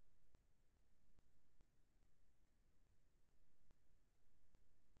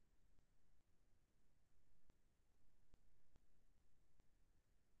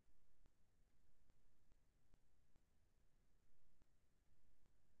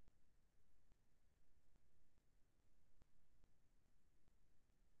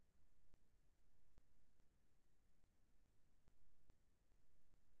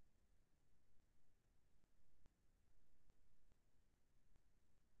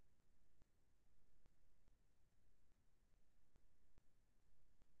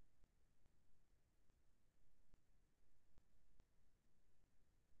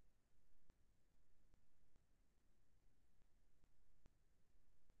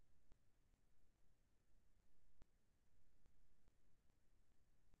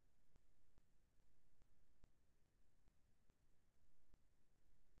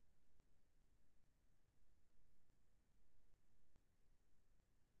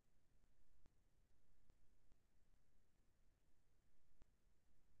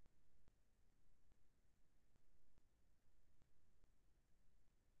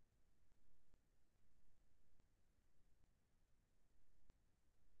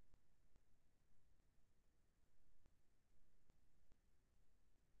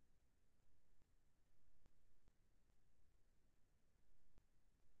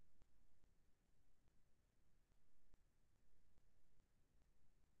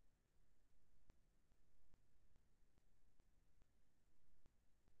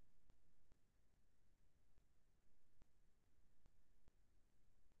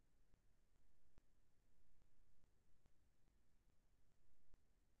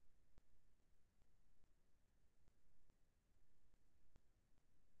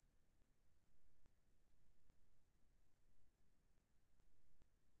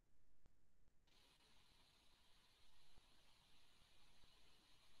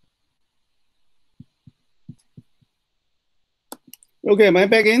 Okay, am I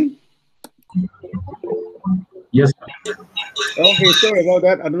back in? Yes. Okay, sorry about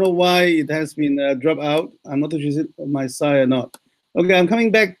that. I don't know why it has been dropped out. I'm not sure if it's on my side or not. Okay, I'm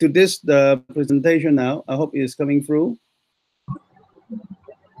coming back to this presentation now. I hope it's coming through.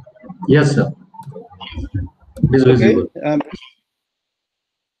 Yes, sir. It is Okay. visible.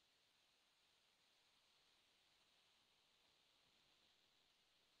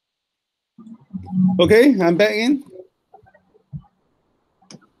 Okay, I'm back in.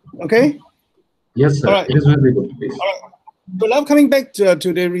 Okay. Yes, sir. All right. It is visible, please. All right. So now coming back to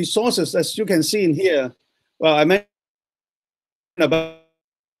the resources, as you can see in here. Well, I mentioned about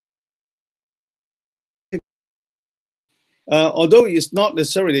although it's not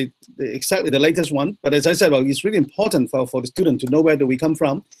necessarily exactly the latest one, but as I said, well, it's really important for the student to know where do we come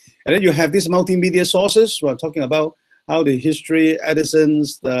from. And then you have these multimedia sources. We're talking about how the history,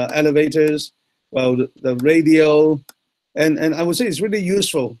 Edison's, the elevators, well, the radio, and I would say it's really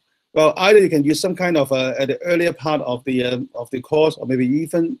useful. Well, either you can use some kind of at the earlier part of the course, or maybe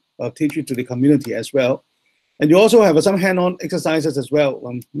even teach it to the community as well. And you also have some hand-on exercises as well,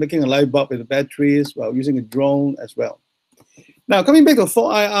 making a light bulb with batteries, while using a drone as well. Now, coming back to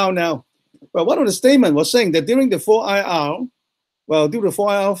 4IR now, well, one of the statement was saying that during the 4IR, well, due to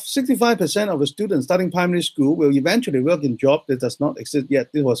 4IR, 65% of the students starting primary school will eventually work in job that does not exist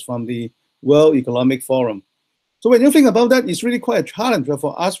yet. This was from the World Economic Forum. So when you think about that, it's really quite a challenge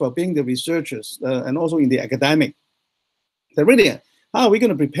for us, for being the researchers and also in the academic. So really, how are we going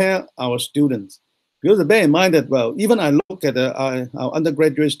to prepare our students? Because bear in mind that, well, even I look at our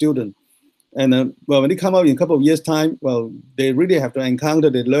undergraduate student, and well, when they come out in a couple of years' time, well, they really have to encounter,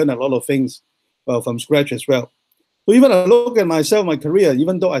 they learn a lot of things, well, from scratch as well. So even I look at myself, my career,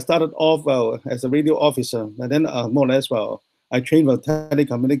 even though I started off, well, as a radio officer, and then more or less, well, I trained for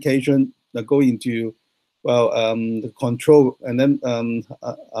telecommunication, go into, well, the control, and then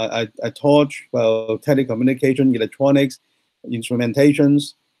I taught, well, telecommunication, electronics,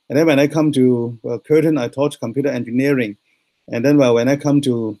 instrumentations, and then when I come to Curtin, I taught computer engineering, and then, well, when I come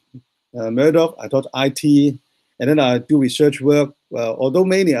to Murdoch, I taught IT, and then I do research work. Well, although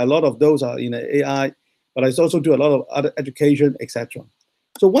mainly a lot of those are in AI, but I also do a lot of other education, etc.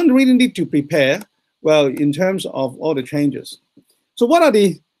 So one really need to prepare, well, in terms of all the changes. So what are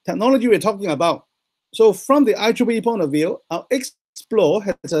the technology we're talking about? So from the IEEE point of view, our Explore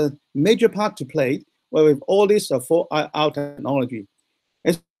has a major part to play, well, with all this 4IR technology.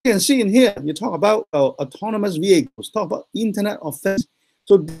 As you can see in here, you talk about autonomous vehicles, talk about Internet of Things.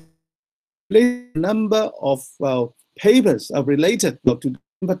 So a number of papers are related to,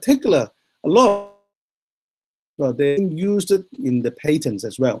 in particular, a lot of they used it in the patents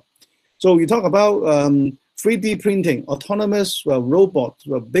as well. So you talk about 3D printing, autonomous robots,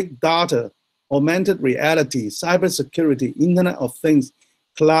 big data, augmented reality, cybersecurity, Internet of Things,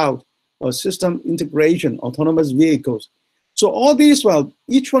 cloud, system integration, autonomous vehicles. So all these, well,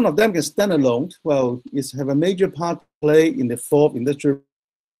 each one of them can stand alone. Well, is have a major part to play in the fourth industrial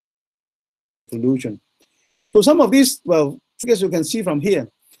revolution. So some of these, well, figures you can see from here.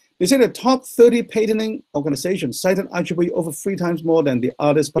 They say the top 30 patenting organizations cited IEEE over 3 times more than the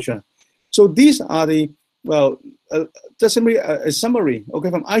others publisher. So these are the, well, just simply a summary.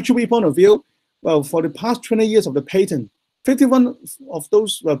 Okay, from IEEE point of view, well, for the past 20 years of the patent, 51 of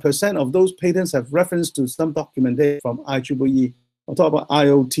those percent of those patents have reference to some documentation from IEEE. I'll talk about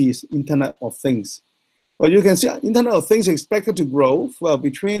IoTs, Internet of Things. Well, you can see Internet of Things is expected to grow, well,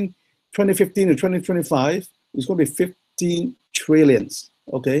 between 2015 to 2025, it's going to be 15 trillions,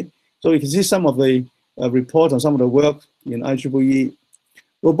 okay? So you can see some of the reports on some of the work in IEEE.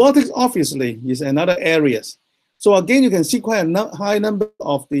 Robotics, obviously, is another area. So again, you can see quite a high number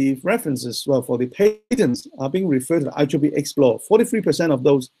of the references, well, for the patents are being referred to IEEE Explore, 43% of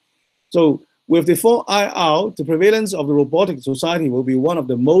those. So with the 4IR, the prevalence of the robotic society will be one of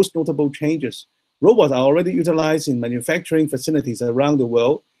the most notable changes. Robots are already utilized in manufacturing facilities around the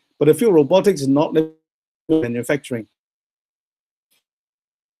world, but the field of robotics is not limited to manufacturing.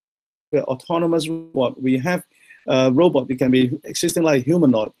 The autonomous robot, we have a robot that can be existing like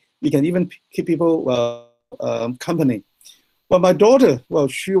humanoid. We can even keep people company. But my daughter, well,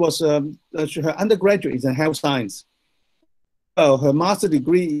 she was her undergraduate is in health science. Well, her master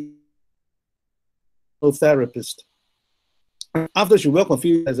degree is therapist. After she worked for a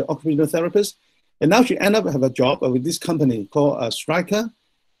few years as an occupational therapist, and now she ended up have a job with this company called Stryker.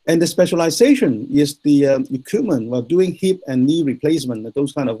 And the specialization is the equipment while doing hip and knee replacement,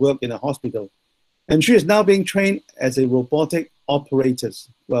 those kind of work in a hospital. And she is now being trained as a robotic operator,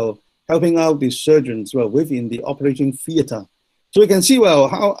 well, helping out the surgeons well within the operating theater. So you can see, well,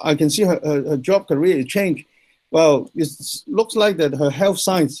 how I can see her job career change. well, it looks like that her health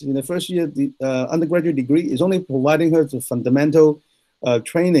science in the first year undergraduate degree is only providing her the fundamental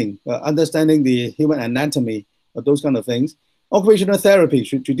training, understanding the human anatomy, those kind of things. Occupational therapy,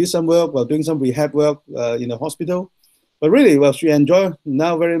 she did some work while doing some rehab work in the hospital. But really, well, she enjoyed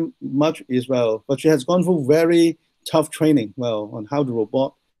now very much as well. But she has gone through very tough training, well, on how to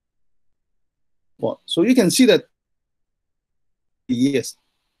robot. So you can see that years.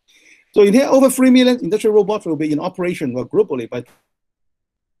 So in here, over 3 million industrial robots will be in operation, well, globally by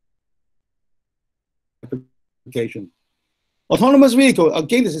application. Autonomous vehicle,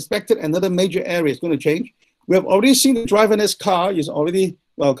 again, is expected another major area is going to change. We have already seen the driverless car is already,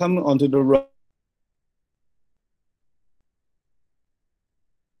 well, coming onto the road.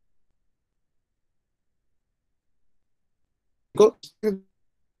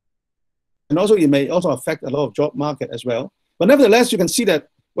 And also, it may also affect a lot of job market as well. But nevertheless, you can see that,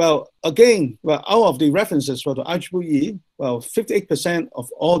 well, again, well, out of the references for the IEEE, well, 58% of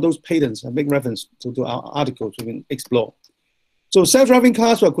all those patents have big reference to our articles we can explore. So self-driving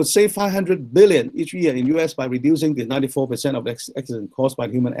cars could save $500 billion each year in US by reducing the 94% of accidents caused by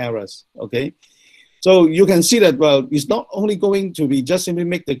human errors, okay? So you can see that, well, it's not only going to be just simply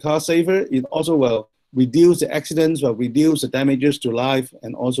make the car safer, it also will reduce the accidents, will reduce the damages to life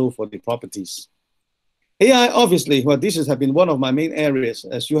and also for the properties. AI, obviously, well, this has been one of my main areas.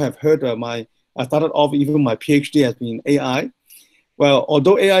 As you have heard, I started off even my PhD has been AI. Well,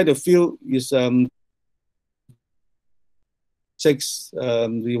 although AI, the field is,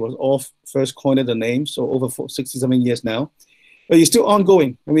 he was off first coined the name, so over 67 years now. But it's still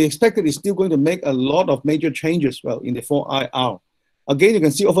ongoing, and we expect that it's still going to make a lot of major changes, well, in the 4IR. Again, you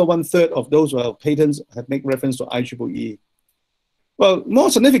can see over 1/3 of those patents have made reference to IEEE. Well, more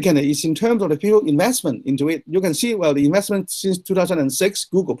significantly is in terms of the people investment into it. You can see, well, the investment since 2006,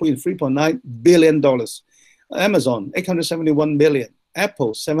 Google put in $3.9 billion, Amazon, $871 million,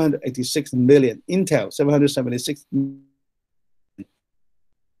 Apple, $786 million, Intel, $776 million.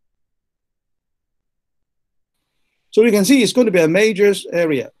 So you can see it's going to be a major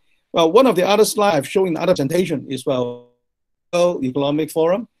area. Well, one of the other slides I've shown in other presentation is, well, World Economic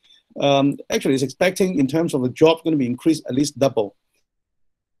Forum. Actually, it's expecting in terms of the job going to be increased at least double.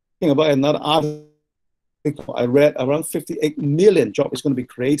 Thinking about another article I read, around 58 million jobs is going to be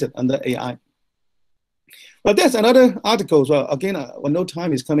created under AI. But there's another article. So again, when no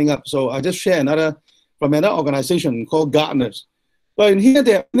time is coming up, so I just share another from another organization called Gartner's. But in here,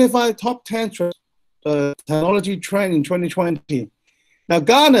 they identify top 10 technology trend in 2020. Now,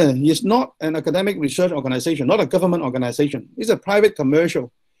 Gartner is not an academic research organization, not a government organization. It's a private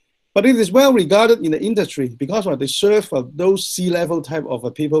commercial. But it is well regarded in the industry because they serve those C-level type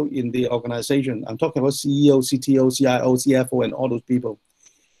of people in the organization. I'm talking about CEO, CTO, CIO, CFO, and all those people.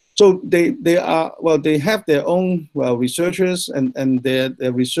 So they have their own researchers, and their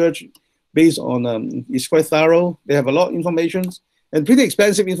research based on is quite thorough. They have a lot of information and pretty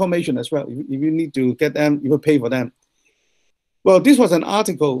expensive information as well. If you need to get them, you will pay for them. Well, this was an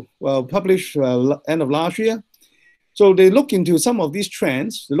article published end of last year. So they look into some of these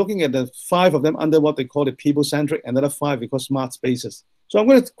trends. They're looking at the 5 of them under what they call the people-centric, another 5 we call smart spaces. So I'm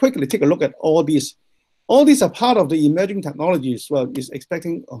going to quickly take a look at all these. All these are part of the emerging technologies, well, is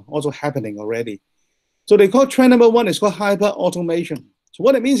expecting also happening already. So they call trend number 1 is called hyper-automation. So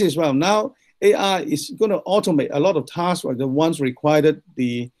what it means is, well, now AI is going to automate a lot of tasks like the ones required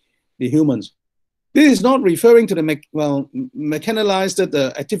the humans. This is not referring to the mechanized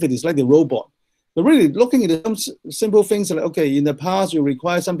activities like the robot. But really looking at some simple things like, okay, in the past you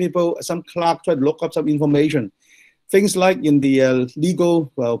require some people, some clerk try to look up some information. Things like in the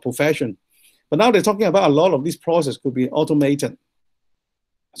legal profession. But now they're talking about a lot of these processes could be automated.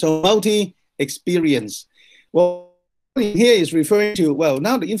 So multi-experience. Well, here is referring to, well,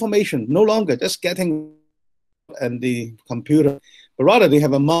 now the information no longer just getting and the computer, but rather they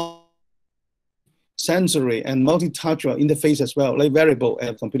have a sensory and multi-touch interface as well, like variable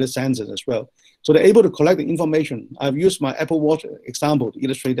and computer sensors as well. So they're able to collect the information. I've used my Apple Watch example to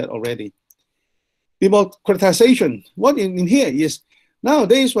illustrate that already. Democratization. What in here is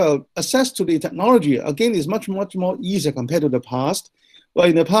nowadays, well, access to the technology, again, is much more easier compared to the past. Well,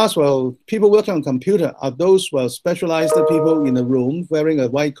 in the past, well, people working on computer are those, well, specialized people in a room wearing a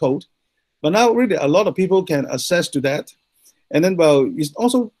white coat. But now really a lot of people can access to that. And then, well, it's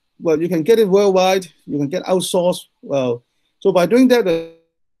also, well, you can get it worldwide, you can get outsourced. Well, so by doing that,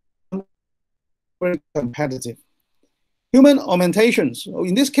 very competitive. Human augmentations.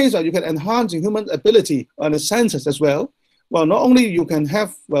 In this case, you can enhance the human ability on the senses as well. Well, not only you can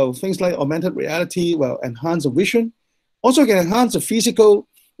have, well, things like augmented reality, well, enhance the vision, also can enhance the physical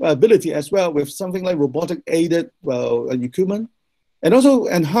ability as well with something like robotic aided equipment, and also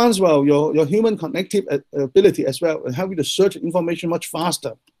enhance your human cognitive ability as well, and help you to search information much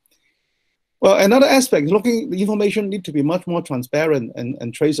faster. Well, another aspect, the information need to be much more transparent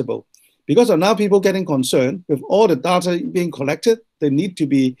and traceable, because of now people getting concerned with all the data being collected. They need to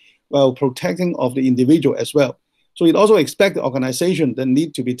be protecting of the individual as well. So it also expects the organization that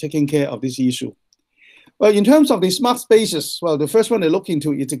need to be taking care of this issue. Well, in terms of the smart spaces, well, the first one they look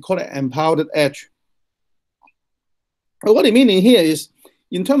into is called an empowered edge. Well, what I mean in here is,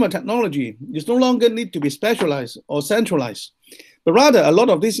 in terms of technology, you no longer need to be specialized or centralized, but rather a lot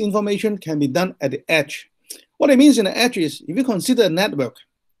of this information can be done at the edge. What it means in the edge is, if you consider a network,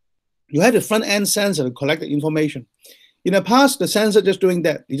 you have the front-end sensor to collect the information. In the past, the sensor just doing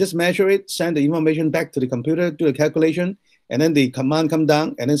that. You just measure it, send the information back to the computer, do the calculation, and then the command come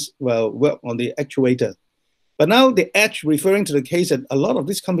down and it's work on the actuator. But now the edge, referring to the case that a lot of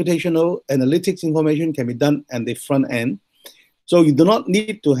this computational analytics information can be done at the front end. So you do not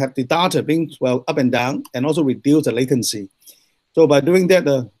need to have the data being up and down, and also reduce the latency. So by doing that,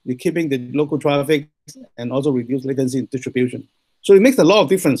 you're keeping the local traffic and also reduce latency in distribution. So it makes a lot of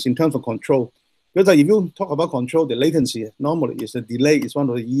difference in terms of control. Because if you talk about control, the latency normally is the delay is one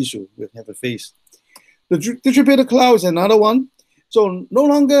of the issues we have to face. The distributed cloud is another one. So no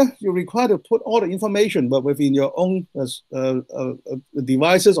longer you're required to put all the information but within your own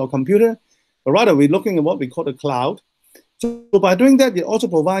devices or computer, but rather we're looking at what we call the cloud. So by doing that, it also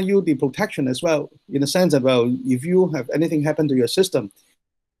provide you the protection as well, in the sense that, well, if you have anything happen to your system,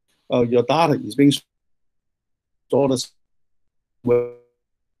 your data is being stored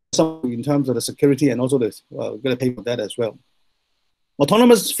in terms of the security, and also the going to pay for that as well.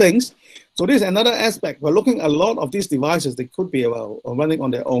 Autonomous things. So this is another aspect. We're looking at a lot of these devices. They could be running on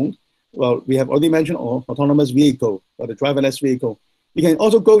their own. Well, we have already mentioned autonomous vehicle or the driverless vehicle. You can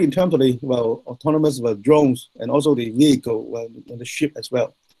also go in terms of the autonomous drones and also the vehicle and the ship as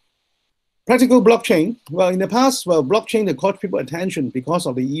well. Practical blockchain. Well, in the past, blockchain that caught people attention because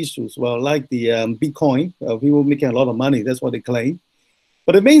of the issues. Well, like the Bitcoin, people making a lot of money. That's what they claim.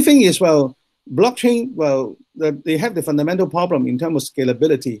 But the main thing is, blockchain, they have the fundamental problem in terms of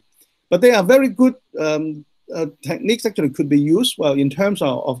scalability. But they are very good techniques actually could be used, in terms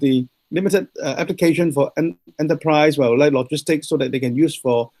of the limited application for enterprise, like logistics, so that they can use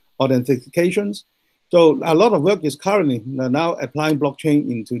for authentications. So a lot of work is currently now applying blockchain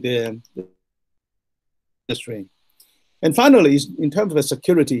into the industry. And finally, in terms of the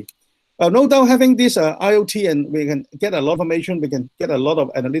security, no doubt having this IoT, and we can get a lot of information, we can get a lot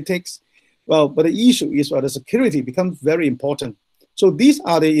of analytics. But the issue is the security becomes very important. So these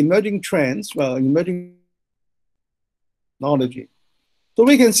are the emerging trends, emerging technology. So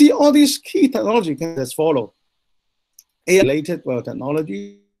we can see all these key technology as follow. AI-related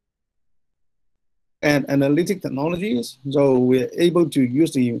technology and analytic technologies. So we're able to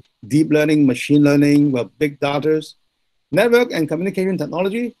use the deep learning, machine learning, big data, network and communication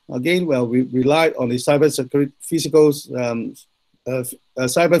technology. Again, we rely on the cyber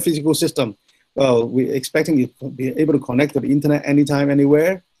physical system. We're expecting it to be able to connect to the internet anytime,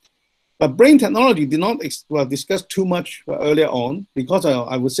 anywhere. But brain technology did not discuss too much earlier on, because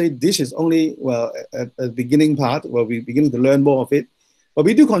I would say this is only at the beginning part where we're beginning to learn more of it. But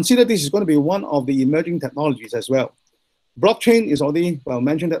we do consider this is going to be one of the emerging technologies as well. Blockchain is already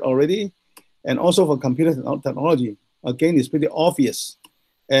mentioned that already, and also for computer technology. Again, it's pretty obvious.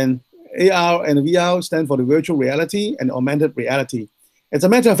 And AR and VR stand for the virtual reality and augmented reality. As a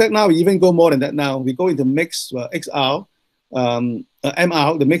matter of fact, now we even go more than that. Now we go into mixed XR.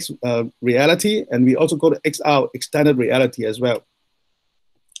 MR, the mixed reality, and we also go to XR, extended reality as well.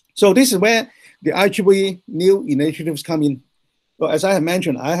 So this is where the IEEE new initiatives come in. Well, as I have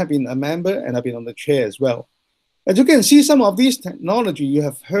mentioned, I have been a member and I've been on the chair as well. As you can see, some of these technology you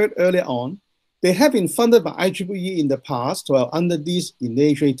have heard earlier on, they have been funded by IEEE in the past under these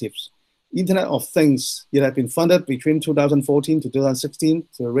initiatives. Internet of Things, it has been funded between 2014 to 2016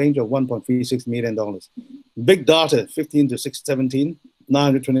 to a range of $1.36 million. Big Data, 15 to 17,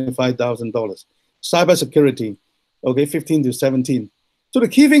 $925,000. Cybersecurity, 15 to 17. So the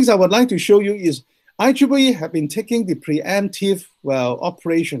key things I would like to show you is IEEE have been taking the preemptive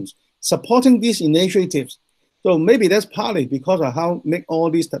operations, supporting these initiatives. So maybe that's partly because of how make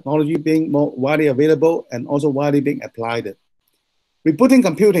all these technology being more widely available and also widely being applied. Rebooting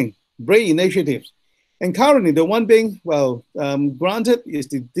computing, brain initiatives. And currently the one being granted is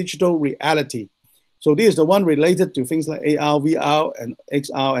the digital reality. So this is the one related to things like AR, VR, and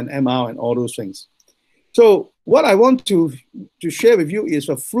XR, and MR, and all those things. So what I want to share with you is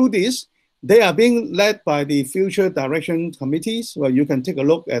through this, They are being led by the future direction committees. Well, you can take a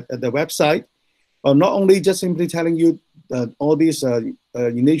look at the website. Not only just simply telling you all these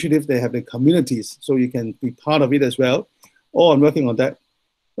initiatives, they have the communities, so you can be part of it as well. Or I'm working on that.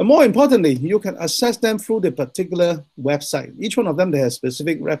 But more importantly, you can access them through the particular website. Each one of them, they have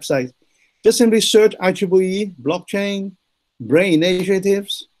specific websites. Just simply search IEEE, blockchain, brain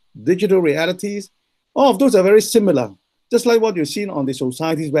initiatives, digital realities. All of those are very similar, just like what you've seen on the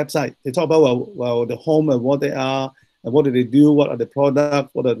society's website. They talk about well, the home and what they are, and what do they do, what are the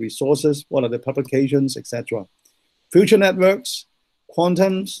products, what are the resources, what are the publications, etc. Future networks,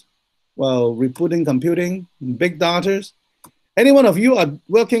 quantums, well, reporting computing, big data. Any one of you are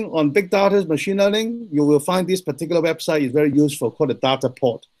working on big data, machine learning, you will find this particular website is very useful, called the data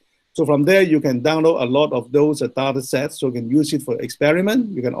port. So from there, you can download a lot of those data sets, so you can use it for experiment.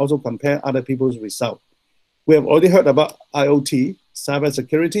 You can also compare other people's results. We have already heard about IoT,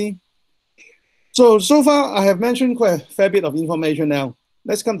 cybersecurity. So far, I have mentioned quite a fair bit of information now.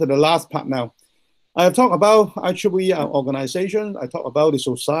 Let's come to the last part now. I have talked about IEEE, our organization. I talk about the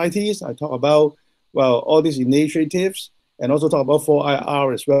societies. I talk about, well, all these initiatives, and also talk about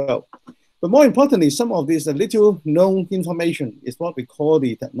 4IR as well. But more importantly, some of this little known information is what we call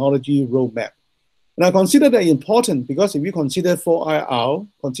the technology roadmap. And I consider that important because if you consider 4IR,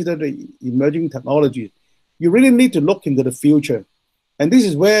 consider the emerging technology, you really need to look into the future. And this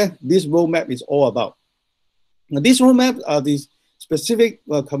is where this roadmap is all about. Now, these roadmaps are these specific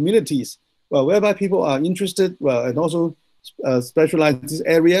communities whereby people are interested and also specialize in this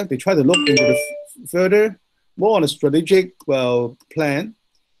area. They try to look into the further, more on a strategic plan.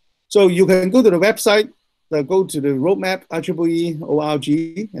 So you can go to the website, go to the roadmap, IEEE org,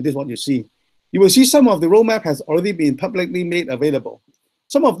 and this is what you see. You will see some of the roadmap has already been publicly made available.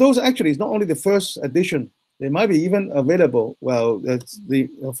 Some of those actually is not only the first edition, they might be even available, for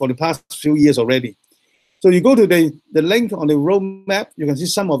the past few years already. So you go to the link on the roadmap, you can see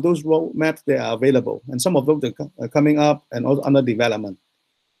some of those roadmaps that are available, and some of those are coming up and also under development.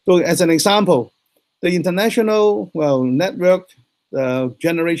 So as an example, the International Network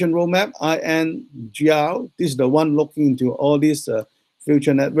Generation Roadmap, INGR, this is the one looking into all these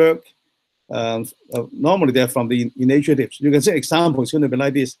future network. Normally they're from the initiatives. You can say example, it's going to be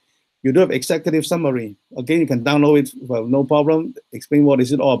like this. You do have executive summary. Again, you can download it, no problem. Explain what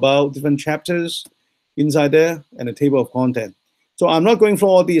is it all about, different chapters inside there, and a table of content. So I'm not going through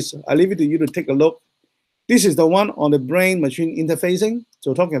all this. I leave it to you to take a look. This is the one on the brain-machine interfacing.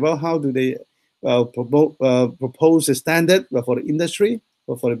 So talking about how do they propose a standard for the industry,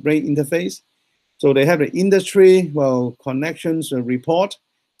 for the brain interface. So they have the industry connections report,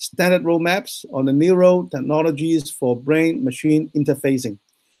 standard roadmaps on the neural technologies for brain-machine interfacing.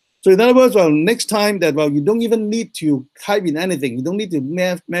 So in other words, next time that you don't even need to type in anything, you don't need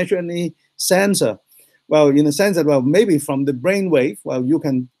to measure any sensor. In the sense that maybe from the brainwave, you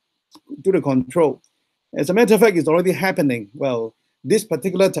can do the control. As a matter of fact, it's already happening. This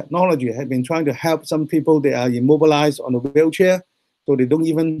particular technology has been trying to help some people. They are immobilized on a wheelchair, so they don't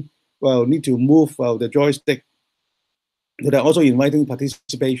even need to move the joystick. So they're also inviting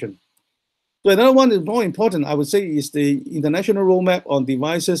participation. So another one is more important, I would say, is the International Roadmap on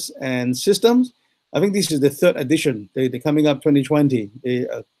Devices and Systems. I think this is the third edition. They're coming up 2020.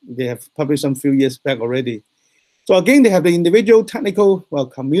 They have published some few years back already. So again, they have the individual technical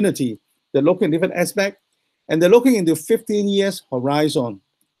community. They're looking at different aspects, and they're looking into 15 years horizon.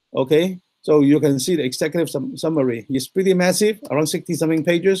 Okay, so you can see the executive summary. It's pretty massive, around 60-something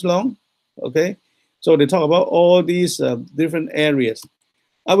pages long. Okay, so they talk about all these different areas.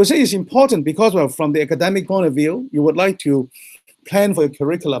 I would say it's important because from the academic point of view, you would like to plan for your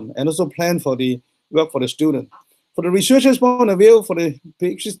curriculum and also plan for the work for the student. For the researcher's point of view, for the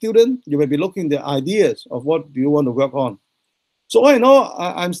PhD student, you may be looking at the ideas of what do you want to work on. So all in all,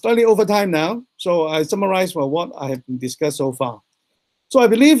 I'm slightly over time now, so I summarize what I have discussed so far. So I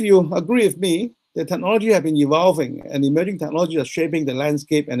believe you agree with me that technology has been evolving and emerging technologies are shaping the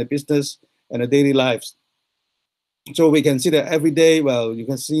landscape and the business and the daily lives. So we can see that every day, you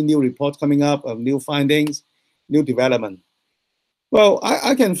can see new reports coming up of new findings, new development.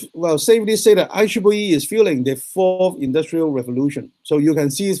 I can safely say that IEEE is fueling the fourth industrial revolution. So you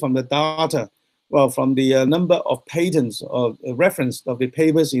can see from the data, from the number of patents or reference of the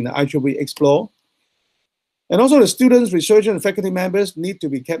papers in the IEEE Explore. And also the students, researchers, and faculty members need to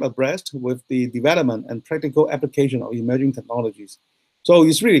be kept abreast with the development and practical application of emerging technologies. So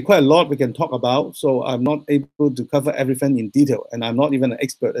it's really quite a lot we can talk about. So I'm not able to cover everything in detail, and I'm not even an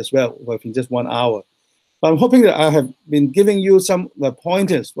expert as well, in just 1 hour. But I'm hoping that I have been giving you some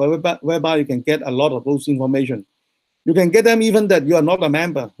pointers whereby you can get a lot of those information. You can get them even that you are not a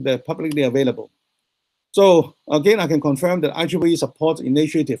member. They're publicly available. So again, I can confirm that IEEE supports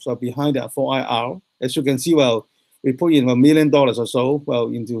initiatives behind the 4IR. As you can see, well, we put in $1 million or so, well,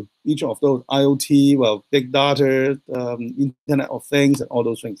 into each of those IoT, well, big data, Internet of Things, and all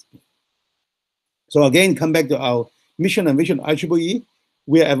those things. So again, come back to our mission and vision of IEEE.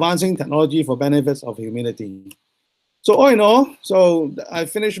 We are advancing technology for benefits of humanity. So all in all, so I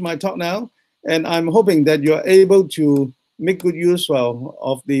finished my talk now, and I'm hoping that you're able to make good use, well,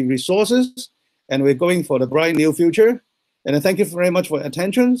 of the resources, and we're going for the bright new future. And I thank you very much for your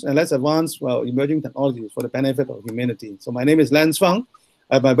attention, and let's advance, well, emerging technologies for the benefit of humanity. So my name is Lance Fung.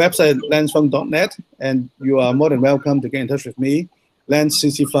 I have my website, lancefung.net, and you are more than welcome to get in touch with me,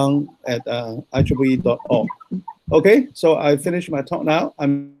 lancecfung@IEEE.org. Okay, so I finished my talk now.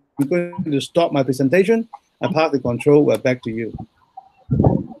 I'm going to stop my presentation. I pass the control back to you.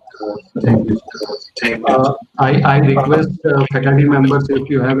 Thank you. I request faculty members, if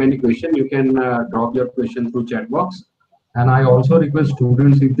you have any question, you can drop your question through chat box. And I also request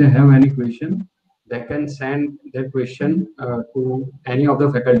students, if they have any question, they can send their question to any of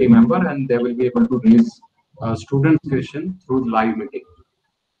the faculty member, and they will be able to raise students' question through live meeting.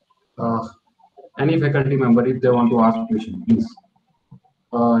 Any faculty member, if they want to ask question, please.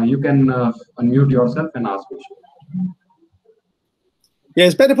 You can unmute yourself and ask question. Yeah,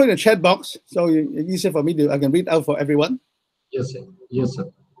 it's better put in the chat box, so it's easier for me to, I can read out for everyone. Yes, sir. Yes,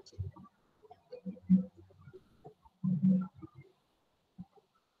 sir.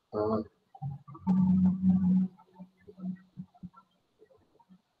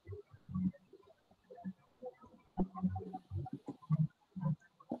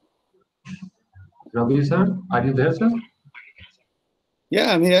 Ravi, sir, are you there, sir?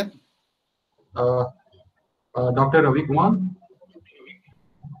 Yeah, I'm here. Dr. Ravi Kumar?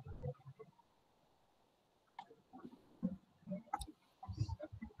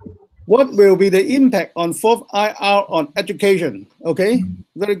 What will be the impact on 4th IR on education? Okay,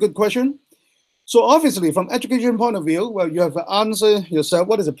 very good question. So obviously, from education point of view, well, you have to answer yourself,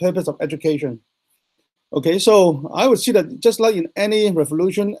 what is the purpose of education? Okay, so I would see that just like in any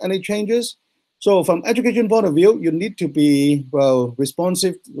revolution, any changes, so from education point of view, you need to be, well,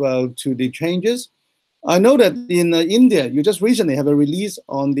 responsive, well, to the changes. I know that in India, you just recently have a release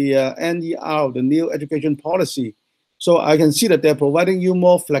on the NER, the new education policy. So I can see that they're providing you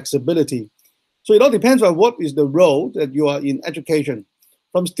more flexibility. So it all depends on what is the role that you are in education.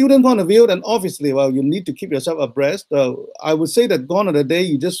 From student point of view, then obviously, well, you need to keep yourself abreast. I would say that gone are the day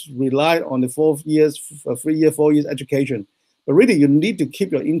you just rely on the 4 years, 3 year, 4 years education. But really, you need to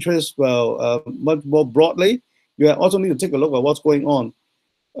keep your interest, well, much more broadly. You also need to take a look at what's going on.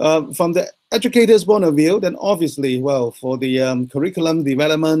 From the educator's point of view, then obviously, well, for the curriculum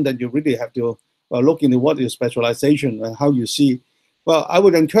development, that you really have to look into what is specialization and how you see. Well, I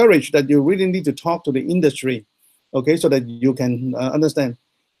would encourage that you really need to talk to the industry, okay, so that you can understand.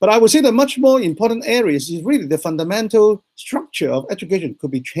 But I would say the much more important areas is really the fundamental structure of education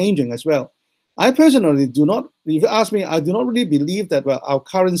could be changing as well. I personally do not, if you ask me, I do not really believe that our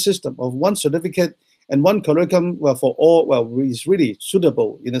current system of one certificate and one curriculum, well, for all, well, is really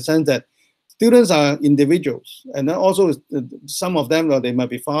suitable in the sense that students are individuals, and then also some of them, well, they might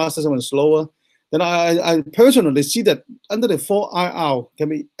be faster, some are slower. Then I personally see that under the 4IR can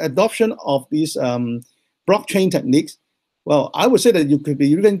be adoption of these blockchain techniques. Well, I would say that you could be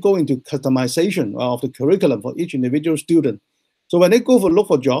even go into customization of the curriculum for each individual student. So when they go for look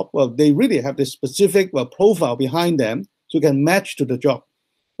for job, well, they really have this specific profile behind them so you can match to the job.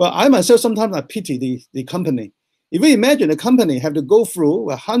 Well, I myself sometimes I pity the company. If you imagine a company have to go through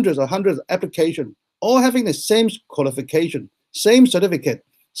hundreds of applications, all having the same qualification, same certificate,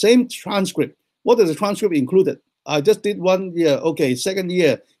 same transcript. What is the transcript included? I just did 1 year, okay, 2nd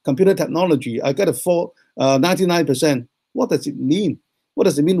year, computer technology. I got a 99%. What does it mean? What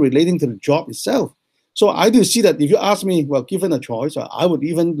does it mean relating to the job itself? So I do see that if you ask me, well, given a choice, I would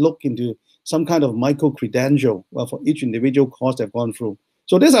even look into some kind of micro-credential for each individual course they've gone through.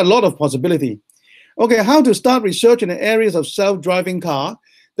 So there's a lot of possibility. Okay, how to start research in the areas of self-driving car?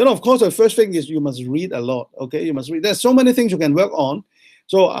 Then, of course, the first thing is you must read a lot, okay? You must read. There's so many things you can work on.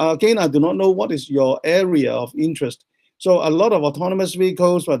 So again, I do not know what is your area of interest. So a lot of autonomous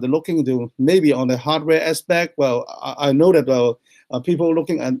vehicles, well, they're looking into maybe on the hardware aspect. Well, I know that people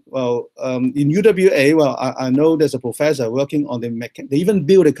looking at, well, in UWA, well, I know there's a professor working on the mechanic. They even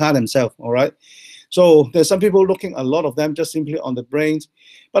build a car themselves, all right? So there's some people looking, a lot of them just simply on the brains.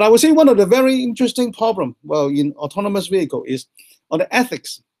 But I would say one of the very interesting problem, well, in autonomous vehicle is on the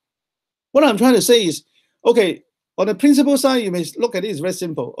ethics. What I'm trying to say is, okay, On the principle side, you may look at it, it's very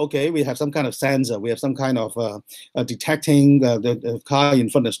simple. Okay, we have some kind of sensor, we have some kind of detecting the car in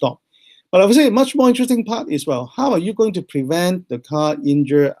front of stop. But I would say a much more interesting part is, well, how are you going to prevent the car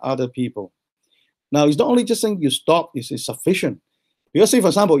injure other people? Now, it's not only just saying you stop is sufficient. Because say, for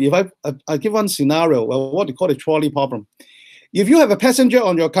example, if I give one scenario, well, what we call a trolley problem. If you have a passenger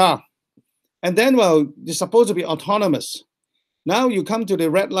on your car, and then, well, it's supposed to be autonomous. Now you come to the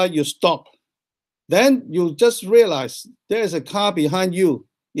red light, you stop. Then you just realize there's a car behind you.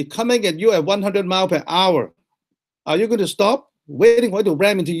 It's coming at you at 100 miles per hour. Are you going to stop, waiting for it to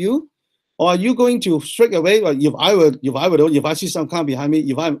ram into you? Or are you going to straight away, well, if I see some car behind me,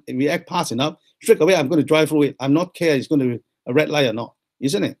 if I react fast enough, straight away I'm going to drive through it. I'm not care it's going to be a red light or not,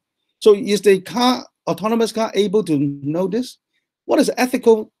 isn't it? So is the autonomous car able to know this? What is the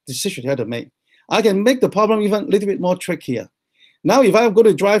ethical decision you have to make? I can make the problem even a little bit more trickier. Now, if I'm going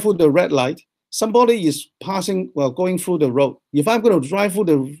to drive through the red light, somebody is passing, well, going through the road. If I'm going to drive through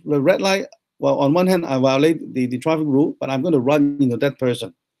the red light, well, on one hand, I violate the traffic rule, but I'm going to run into that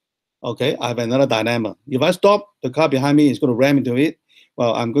person. Okay, I have another dilemma. If I stop, the car behind me is going to ram into it.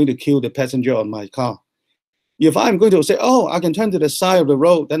 Well, I'm going to kill the passenger on my car. If I'm going to say, oh, I can turn to the side of the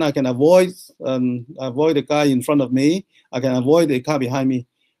road, then I can avoid the guy in front of me. I can avoid the car behind me.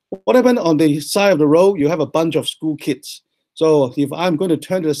 What happened on the side of the road? You have a bunch of school kids. So if I'm going to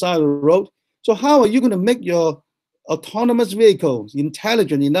turn to the side of the road, so how are you going to make your autonomous vehicle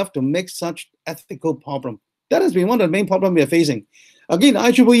intelligent enough to make such ethical problem? That has been one of the main problems we are facing. Again,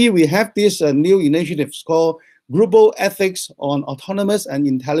 IEEE, we have this new initiative called Global Ethics on Autonomous and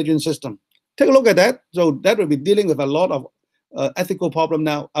Intelligent System. Take a look at that. So that will be dealing with a lot of ethical problem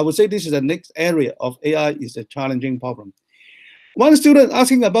now. I would say this is the next area of AI is a challenging problem. One student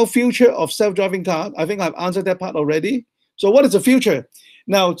asking about future of self-driving car. I think I've answered that part already. So what is the future?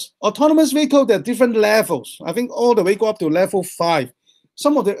 Now, autonomous vehicle, there are different levels. I think all the way go up to level 5.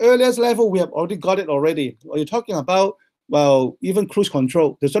 Some of the earliest level, we have already got it already. You're talking about, well, even cruise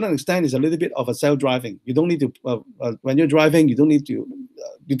control, to a certain extent, is a little bit of a self-driving. You don't need to, when you're driving, you don't need to,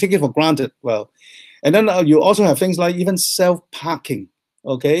 you take it for granted. Well, and then you also have things like even self-parking.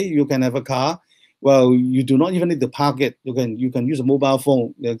 Okay, you can have a car. Well, you do not even need to park it. You can use a mobile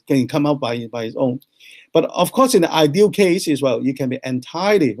phone. It can come out by its own. But of course, in the ideal case is, well, you can be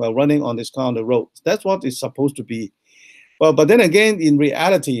entirely running on this car on the road. That's what it's supposed to be. Well, but then again, in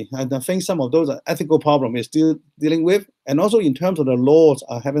reality, and I think some of those are ethical problems we're still dealing with. And also in terms of the laws,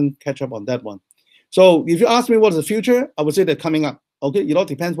 I haven't catch up on that one. So if you ask me what's the future, I would say they're coming up. Okay, it all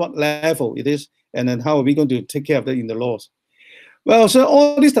depends what level it is, and then how are we going to take care of that in the laws. Well, so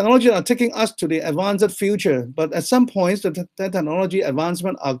all these technologies are taking us to the advanced future, but at some points, the technology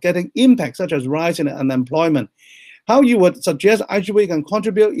advancement are getting impacts, such as rise in unemployment. How you would suggest IEEE can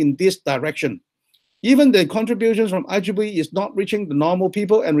contribute in this direction? Even the contributions from IEEE is not reaching the normal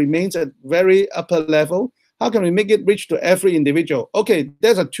people and remains at very upper level. How can we make it reach to every individual? Okay,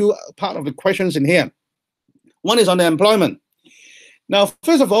 there's a two part of the questions in here. One is on the employment. Now,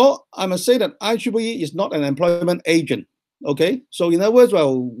 first of all, I must say that IEEE is not an employment agent. Okay, so in other words,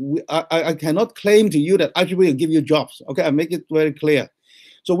 well, I cannot claim to you that IEEE will give you jobs. Okay, I make it very clear.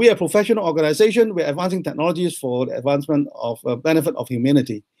 So we are a professional organization. We're advancing technologies for the advancement of benefit of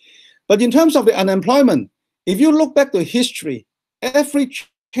humanity. But in terms of the unemployment, if you look back to history, every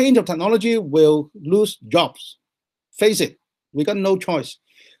change of technology will lose jobs. Face it, we got no choice.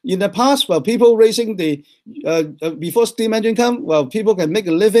 In the past, well, people racing the, before steam engine come, well, people can make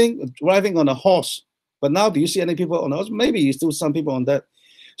a living driving on a horse. But now, do you see any people on horse? Maybe you still some people on that.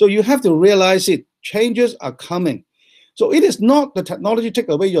 So you have to realize it. Changes are coming. So it is not the technology take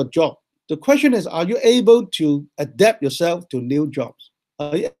away your job. The question is, are you able to adapt yourself to new jobs?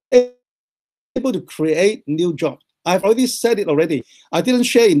 Are you able to create new jobs? I've already said it already. I didn't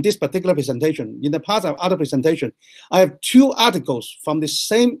share in this particular presentation. In the past, I have other presentation. I have 2 articles from the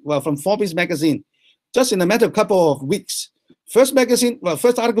same, well, from Forbes magazine, just in a matter of couple of weeks. First magazine, well,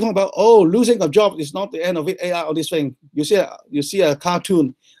 first article talking about, oh, losing a job is not the end of it, AI or this thing. You see a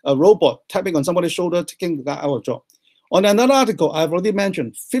cartoon, a robot tapping on somebody's shoulder, taking the guy out of job. On another article, I've already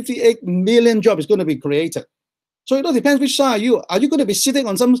mentioned, 58 million jobs is going to be created. So it all depends which side are you. Are you going to be sitting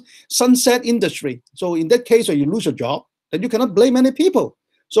on some sunset industry? So in that case, when you lose your job, then you cannot blame any people.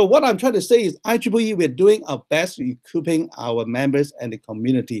 So what I'm trying to say is IEEE, we're doing our best in equipping our members and the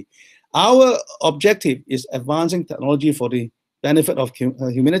community. Our objective is advancing technology for the benefit of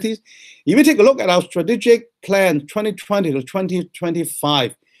humanities. If you take a look at our strategic plan 2020 to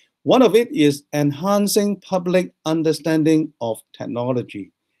 2025, one of it is enhancing public understanding of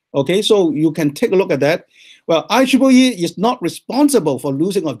technology. Okay, so you can take a look at that. Well, IEEE is not responsible for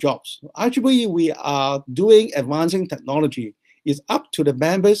losing of jobs. IEEE, we are doing advancing technology. It's up to the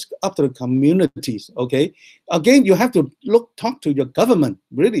members, up to the communities, okay? Again, you have to talk to your government,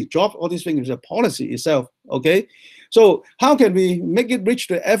 really, job, all these things is a policy itself, okay? So how can we make it reach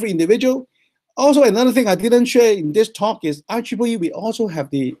to every individual? Also, another thing I didn't share in this talk is IEEE, we also have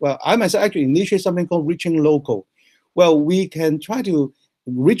I myself actually initiate something called Reaching Local. Well, we can try to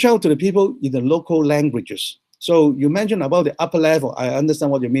reach out to the people in the local languages. So you mentioned about the upper level. I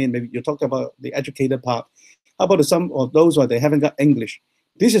understand what you mean. Maybe you talked about the educated part. How about some of those where they haven't got English?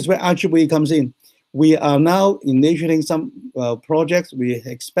 This is where IEEE comes in. We are now initiating some projects. We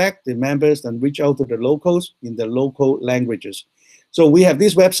expect the members and reach out to the locals in the local languages. So we have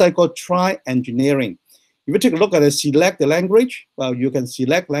this website called Try Engineering. If you take a look at it, select the language, well, you can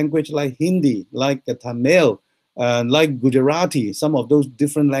select language like Hindi, like Tamil, like Gujarati. Some of those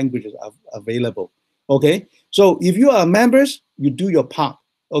different languages are available. Okay, so if you are members, you do your part.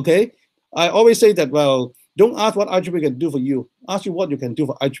 Okay, I always say that, well, don't ask what IEEE can do for you. Ask you what you can do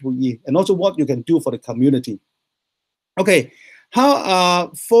for IEEE, and also what you can do for the community. Okay, how are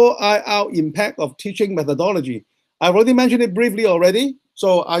 4IR impact of teaching methodology? I've already mentioned it briefly already.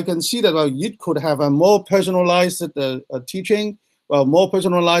 So I can see that you could have a more personalized teaching, more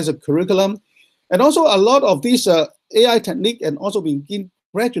personalized curriculum. And also a lot of these AI technique and also begin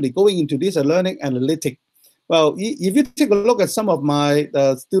gradually going into this learning analytic. Well, if you take a look at some of my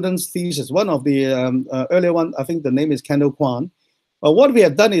students' thesis, one of the earlier one, I think the name is Kendall Kwan. What we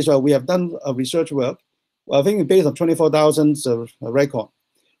have done is we have done research work. I think based on 24,000 record.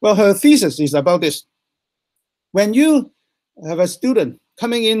 Well, her thesis is about this. When you have a student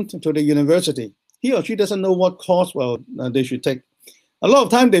coming into the university, he or she doesn't know what course they should take. A lot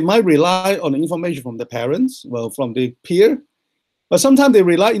of time they might rely on information from the parents, from the peer, but sometimes they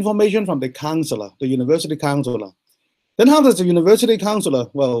rely information from the counselor, the university counselor. Then how does the university counselor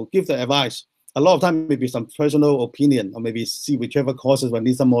give the advice? A lot of time maybe some personal opinion, or maybe see whichever courses will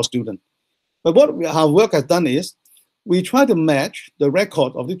need some more students. But what our work has done is we try to match the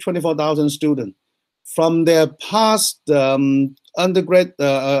record of the 24,000 students from their past undergrad,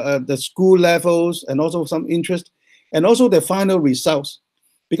 the school levels, and also some interest, and also the final results.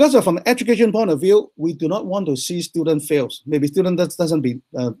 Because from an education point of view, we do not want to see student fails. Maybe student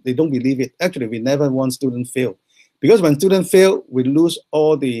they don't believe it. Actually, we never want student fail, because when student fail, we lose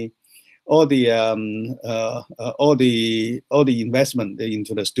all the investment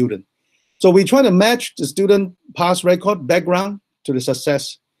into the student. So we try to match the student past record background to the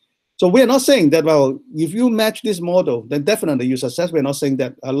success. So we are not saying that, if you match this model, then definitely you success. We're not saying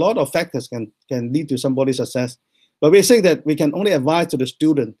that. A lot of factors can lead to somebody's success. But we're saying that we can only advise to the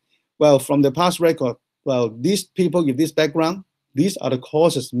student, from the past record, these people with this background, these are the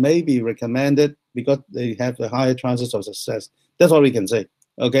courses may be recommended because they have the higher chances of success. That's all we can say,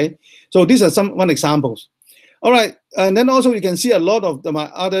 okay? So these are one examples. All right, and then also you can see a lot of my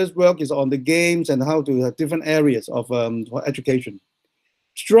other work is on the games and how to have different areas of education.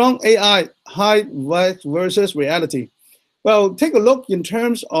 Strong AI, high versus reality. Well, take a look in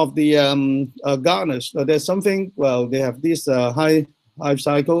terms of the Gartners. There's something, they have this high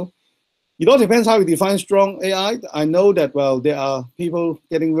cycle. It all depends how you define strong AI. I know that, there are people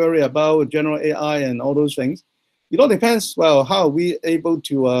getting worried about general AI and all those things. It all depends, how we able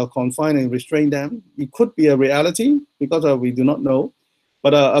to confine and restrain them. It could be a reality because we do not know.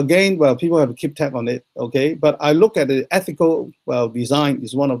 But again, people have to keep tab on it, okay? But I look at the ethical, design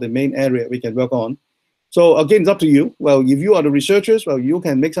is one of the main areas we can work on. So again, it's up to you. If you are the researchers, you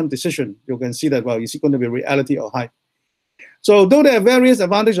can make some decision. You can see that, is it going to be reality or hype? So though there are various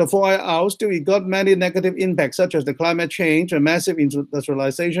advantages of 4IR, still it got many negative impacts, such as the climate change, massive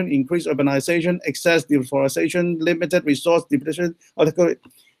industrialization, increased urbanization, excess deforestation, limited resource depletion.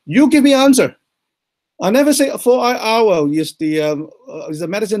 You give me an answer. I never say 4IR is the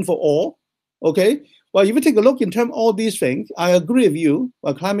medicine for all, okay? Well, if you take a look in terms of all these things, I agree with you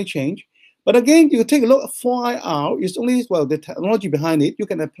about climate change. But again, you take a look at 4IR, it's only, the technology behind it, you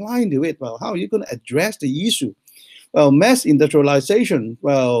can apply into it. How are you going to address the issue? Mass industrialization,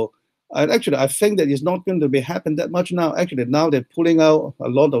 actually, I think that it's not going to be happen that much now. Actually, now they're pulling out a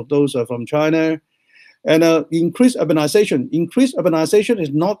lot of those from China. And increased urbanization. Increased urbanization is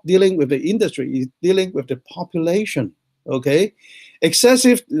not dealing with the industry, it's dealing with the population, okay?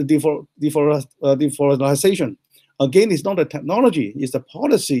 Excessive deforestation. Again, it's not the technology, it's the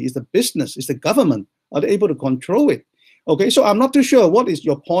policy, it's the business, it's the government. Are they able to control it? Okay, so I'm not too sure what is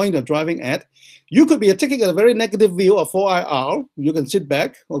your point of driving at. You could be taking a very negative view of 4IR. You can sit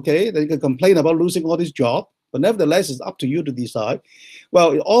back, okay? Then you can complain about losing all this job. But nevertheless, it's up to you to decide.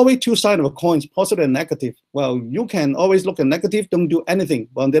 Well, always two sides of a coin, positive and negative. Well, you can always look at negative, don't do anything.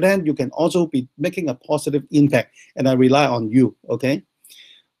 But on the other hand, you can also be making a positive impact, and I rely on you, okay?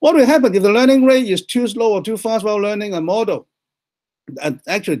 What will happen if the learning rate is too slow or too fast while learning a model? And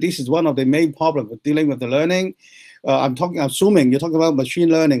actually, this is one of the main problems with dealing with the learning. I'm assuming you're talking about machine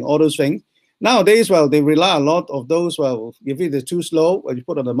learning, all those things. Nowadays, well, they rely a lot of those, well, if it is too slow, well, you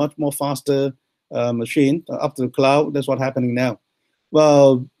put on a much more faster machine up to the cloud. That's what's happening now.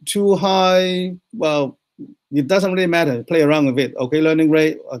 Well, too high, well, it doesn't really matter. Play around with it. Okay, learning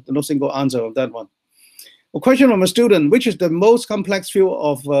rate, no single answer of that one. A question from a student: which is the most complex field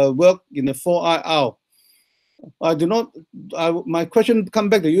of work in the 4IR? I do not. My question come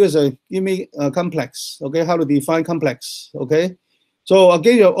back to you as a give me complex. Okay, how to define complex? Okay, so I'll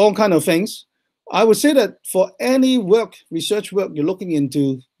give you all kind of things. I would say that for any work, research work you're looking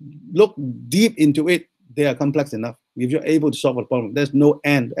into, look deep into it. They are complex enough. If you're able to solve a problem, there's no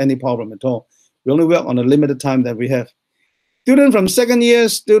end any problem at all. We only work on a limited time that we have. Student from second year,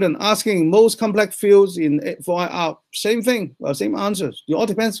 student asking most complex fields in 4IR, same thing, same answers. It all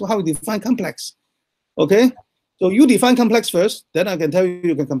depends on how you define complex. Okay, so you define complex first, then I can tell you,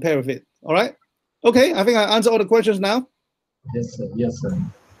 you can compare with it. All right? Okay, I think I answered all the questions now. Yes, sir. Yes, sir.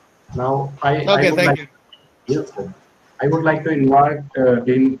 Now, thank you. Yes, sir. I would like to invite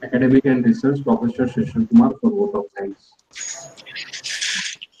Dean Academic and Research, Professor Shishir Kumar, for vote of thanks.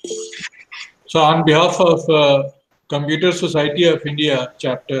 So, on behalf of Computer Society of India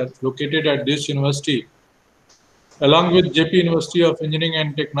chapter located at this university, along with JP University of Engineering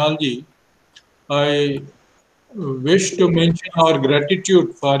and Technology, I wish to mention our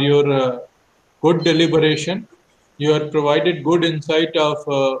gratitude for your good deliberation. You have provided good insight of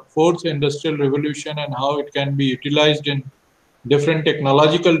fourth industrial revolution and how it can be utilized in different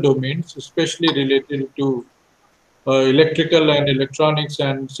technological domains, especially related to electrical and electronics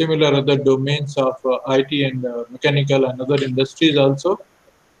and similar other domains of IT and mechanical and other industries also.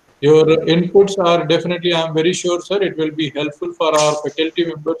 Your inputs are definitely, I'm very sure, sir, it will be helpful for our faculty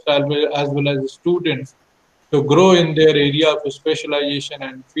members as well as students to grow in their area of specialization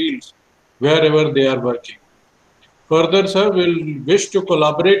and fields wherever they are working. Further, sir, we'll wish to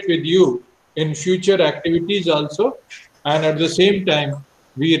collaborate with you in future activities also, and at the same time,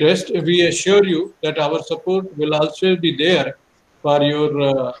 we assure you that our support will also be there for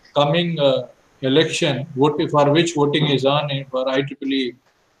your coming election, for which voting is on for IEEE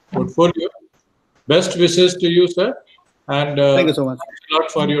portfolio. Best wishes to you, sir, and thank you so much. Thanks a lot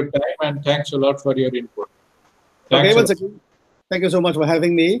for your time, and thanks a lot for your input. Okay, once again, thank you so much for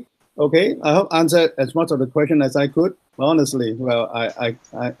having me. Okay, I hope I answered as much of the question as I could. Honestly, well, I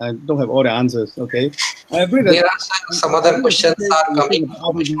don't have all the answers. Okay, I agree that there are some other questions are coming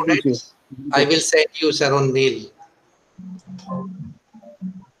from students. I will send you, sir, on mail.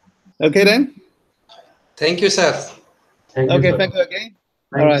 Okay then. Thank you, sir. Thank you, okay, sir. thank you again.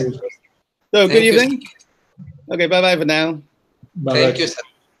 Thank all right. you, sir. So good evening. Sir. Okay, bye bye for now. Bye. Thank you, sir.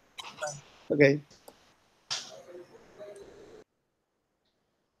 Okay.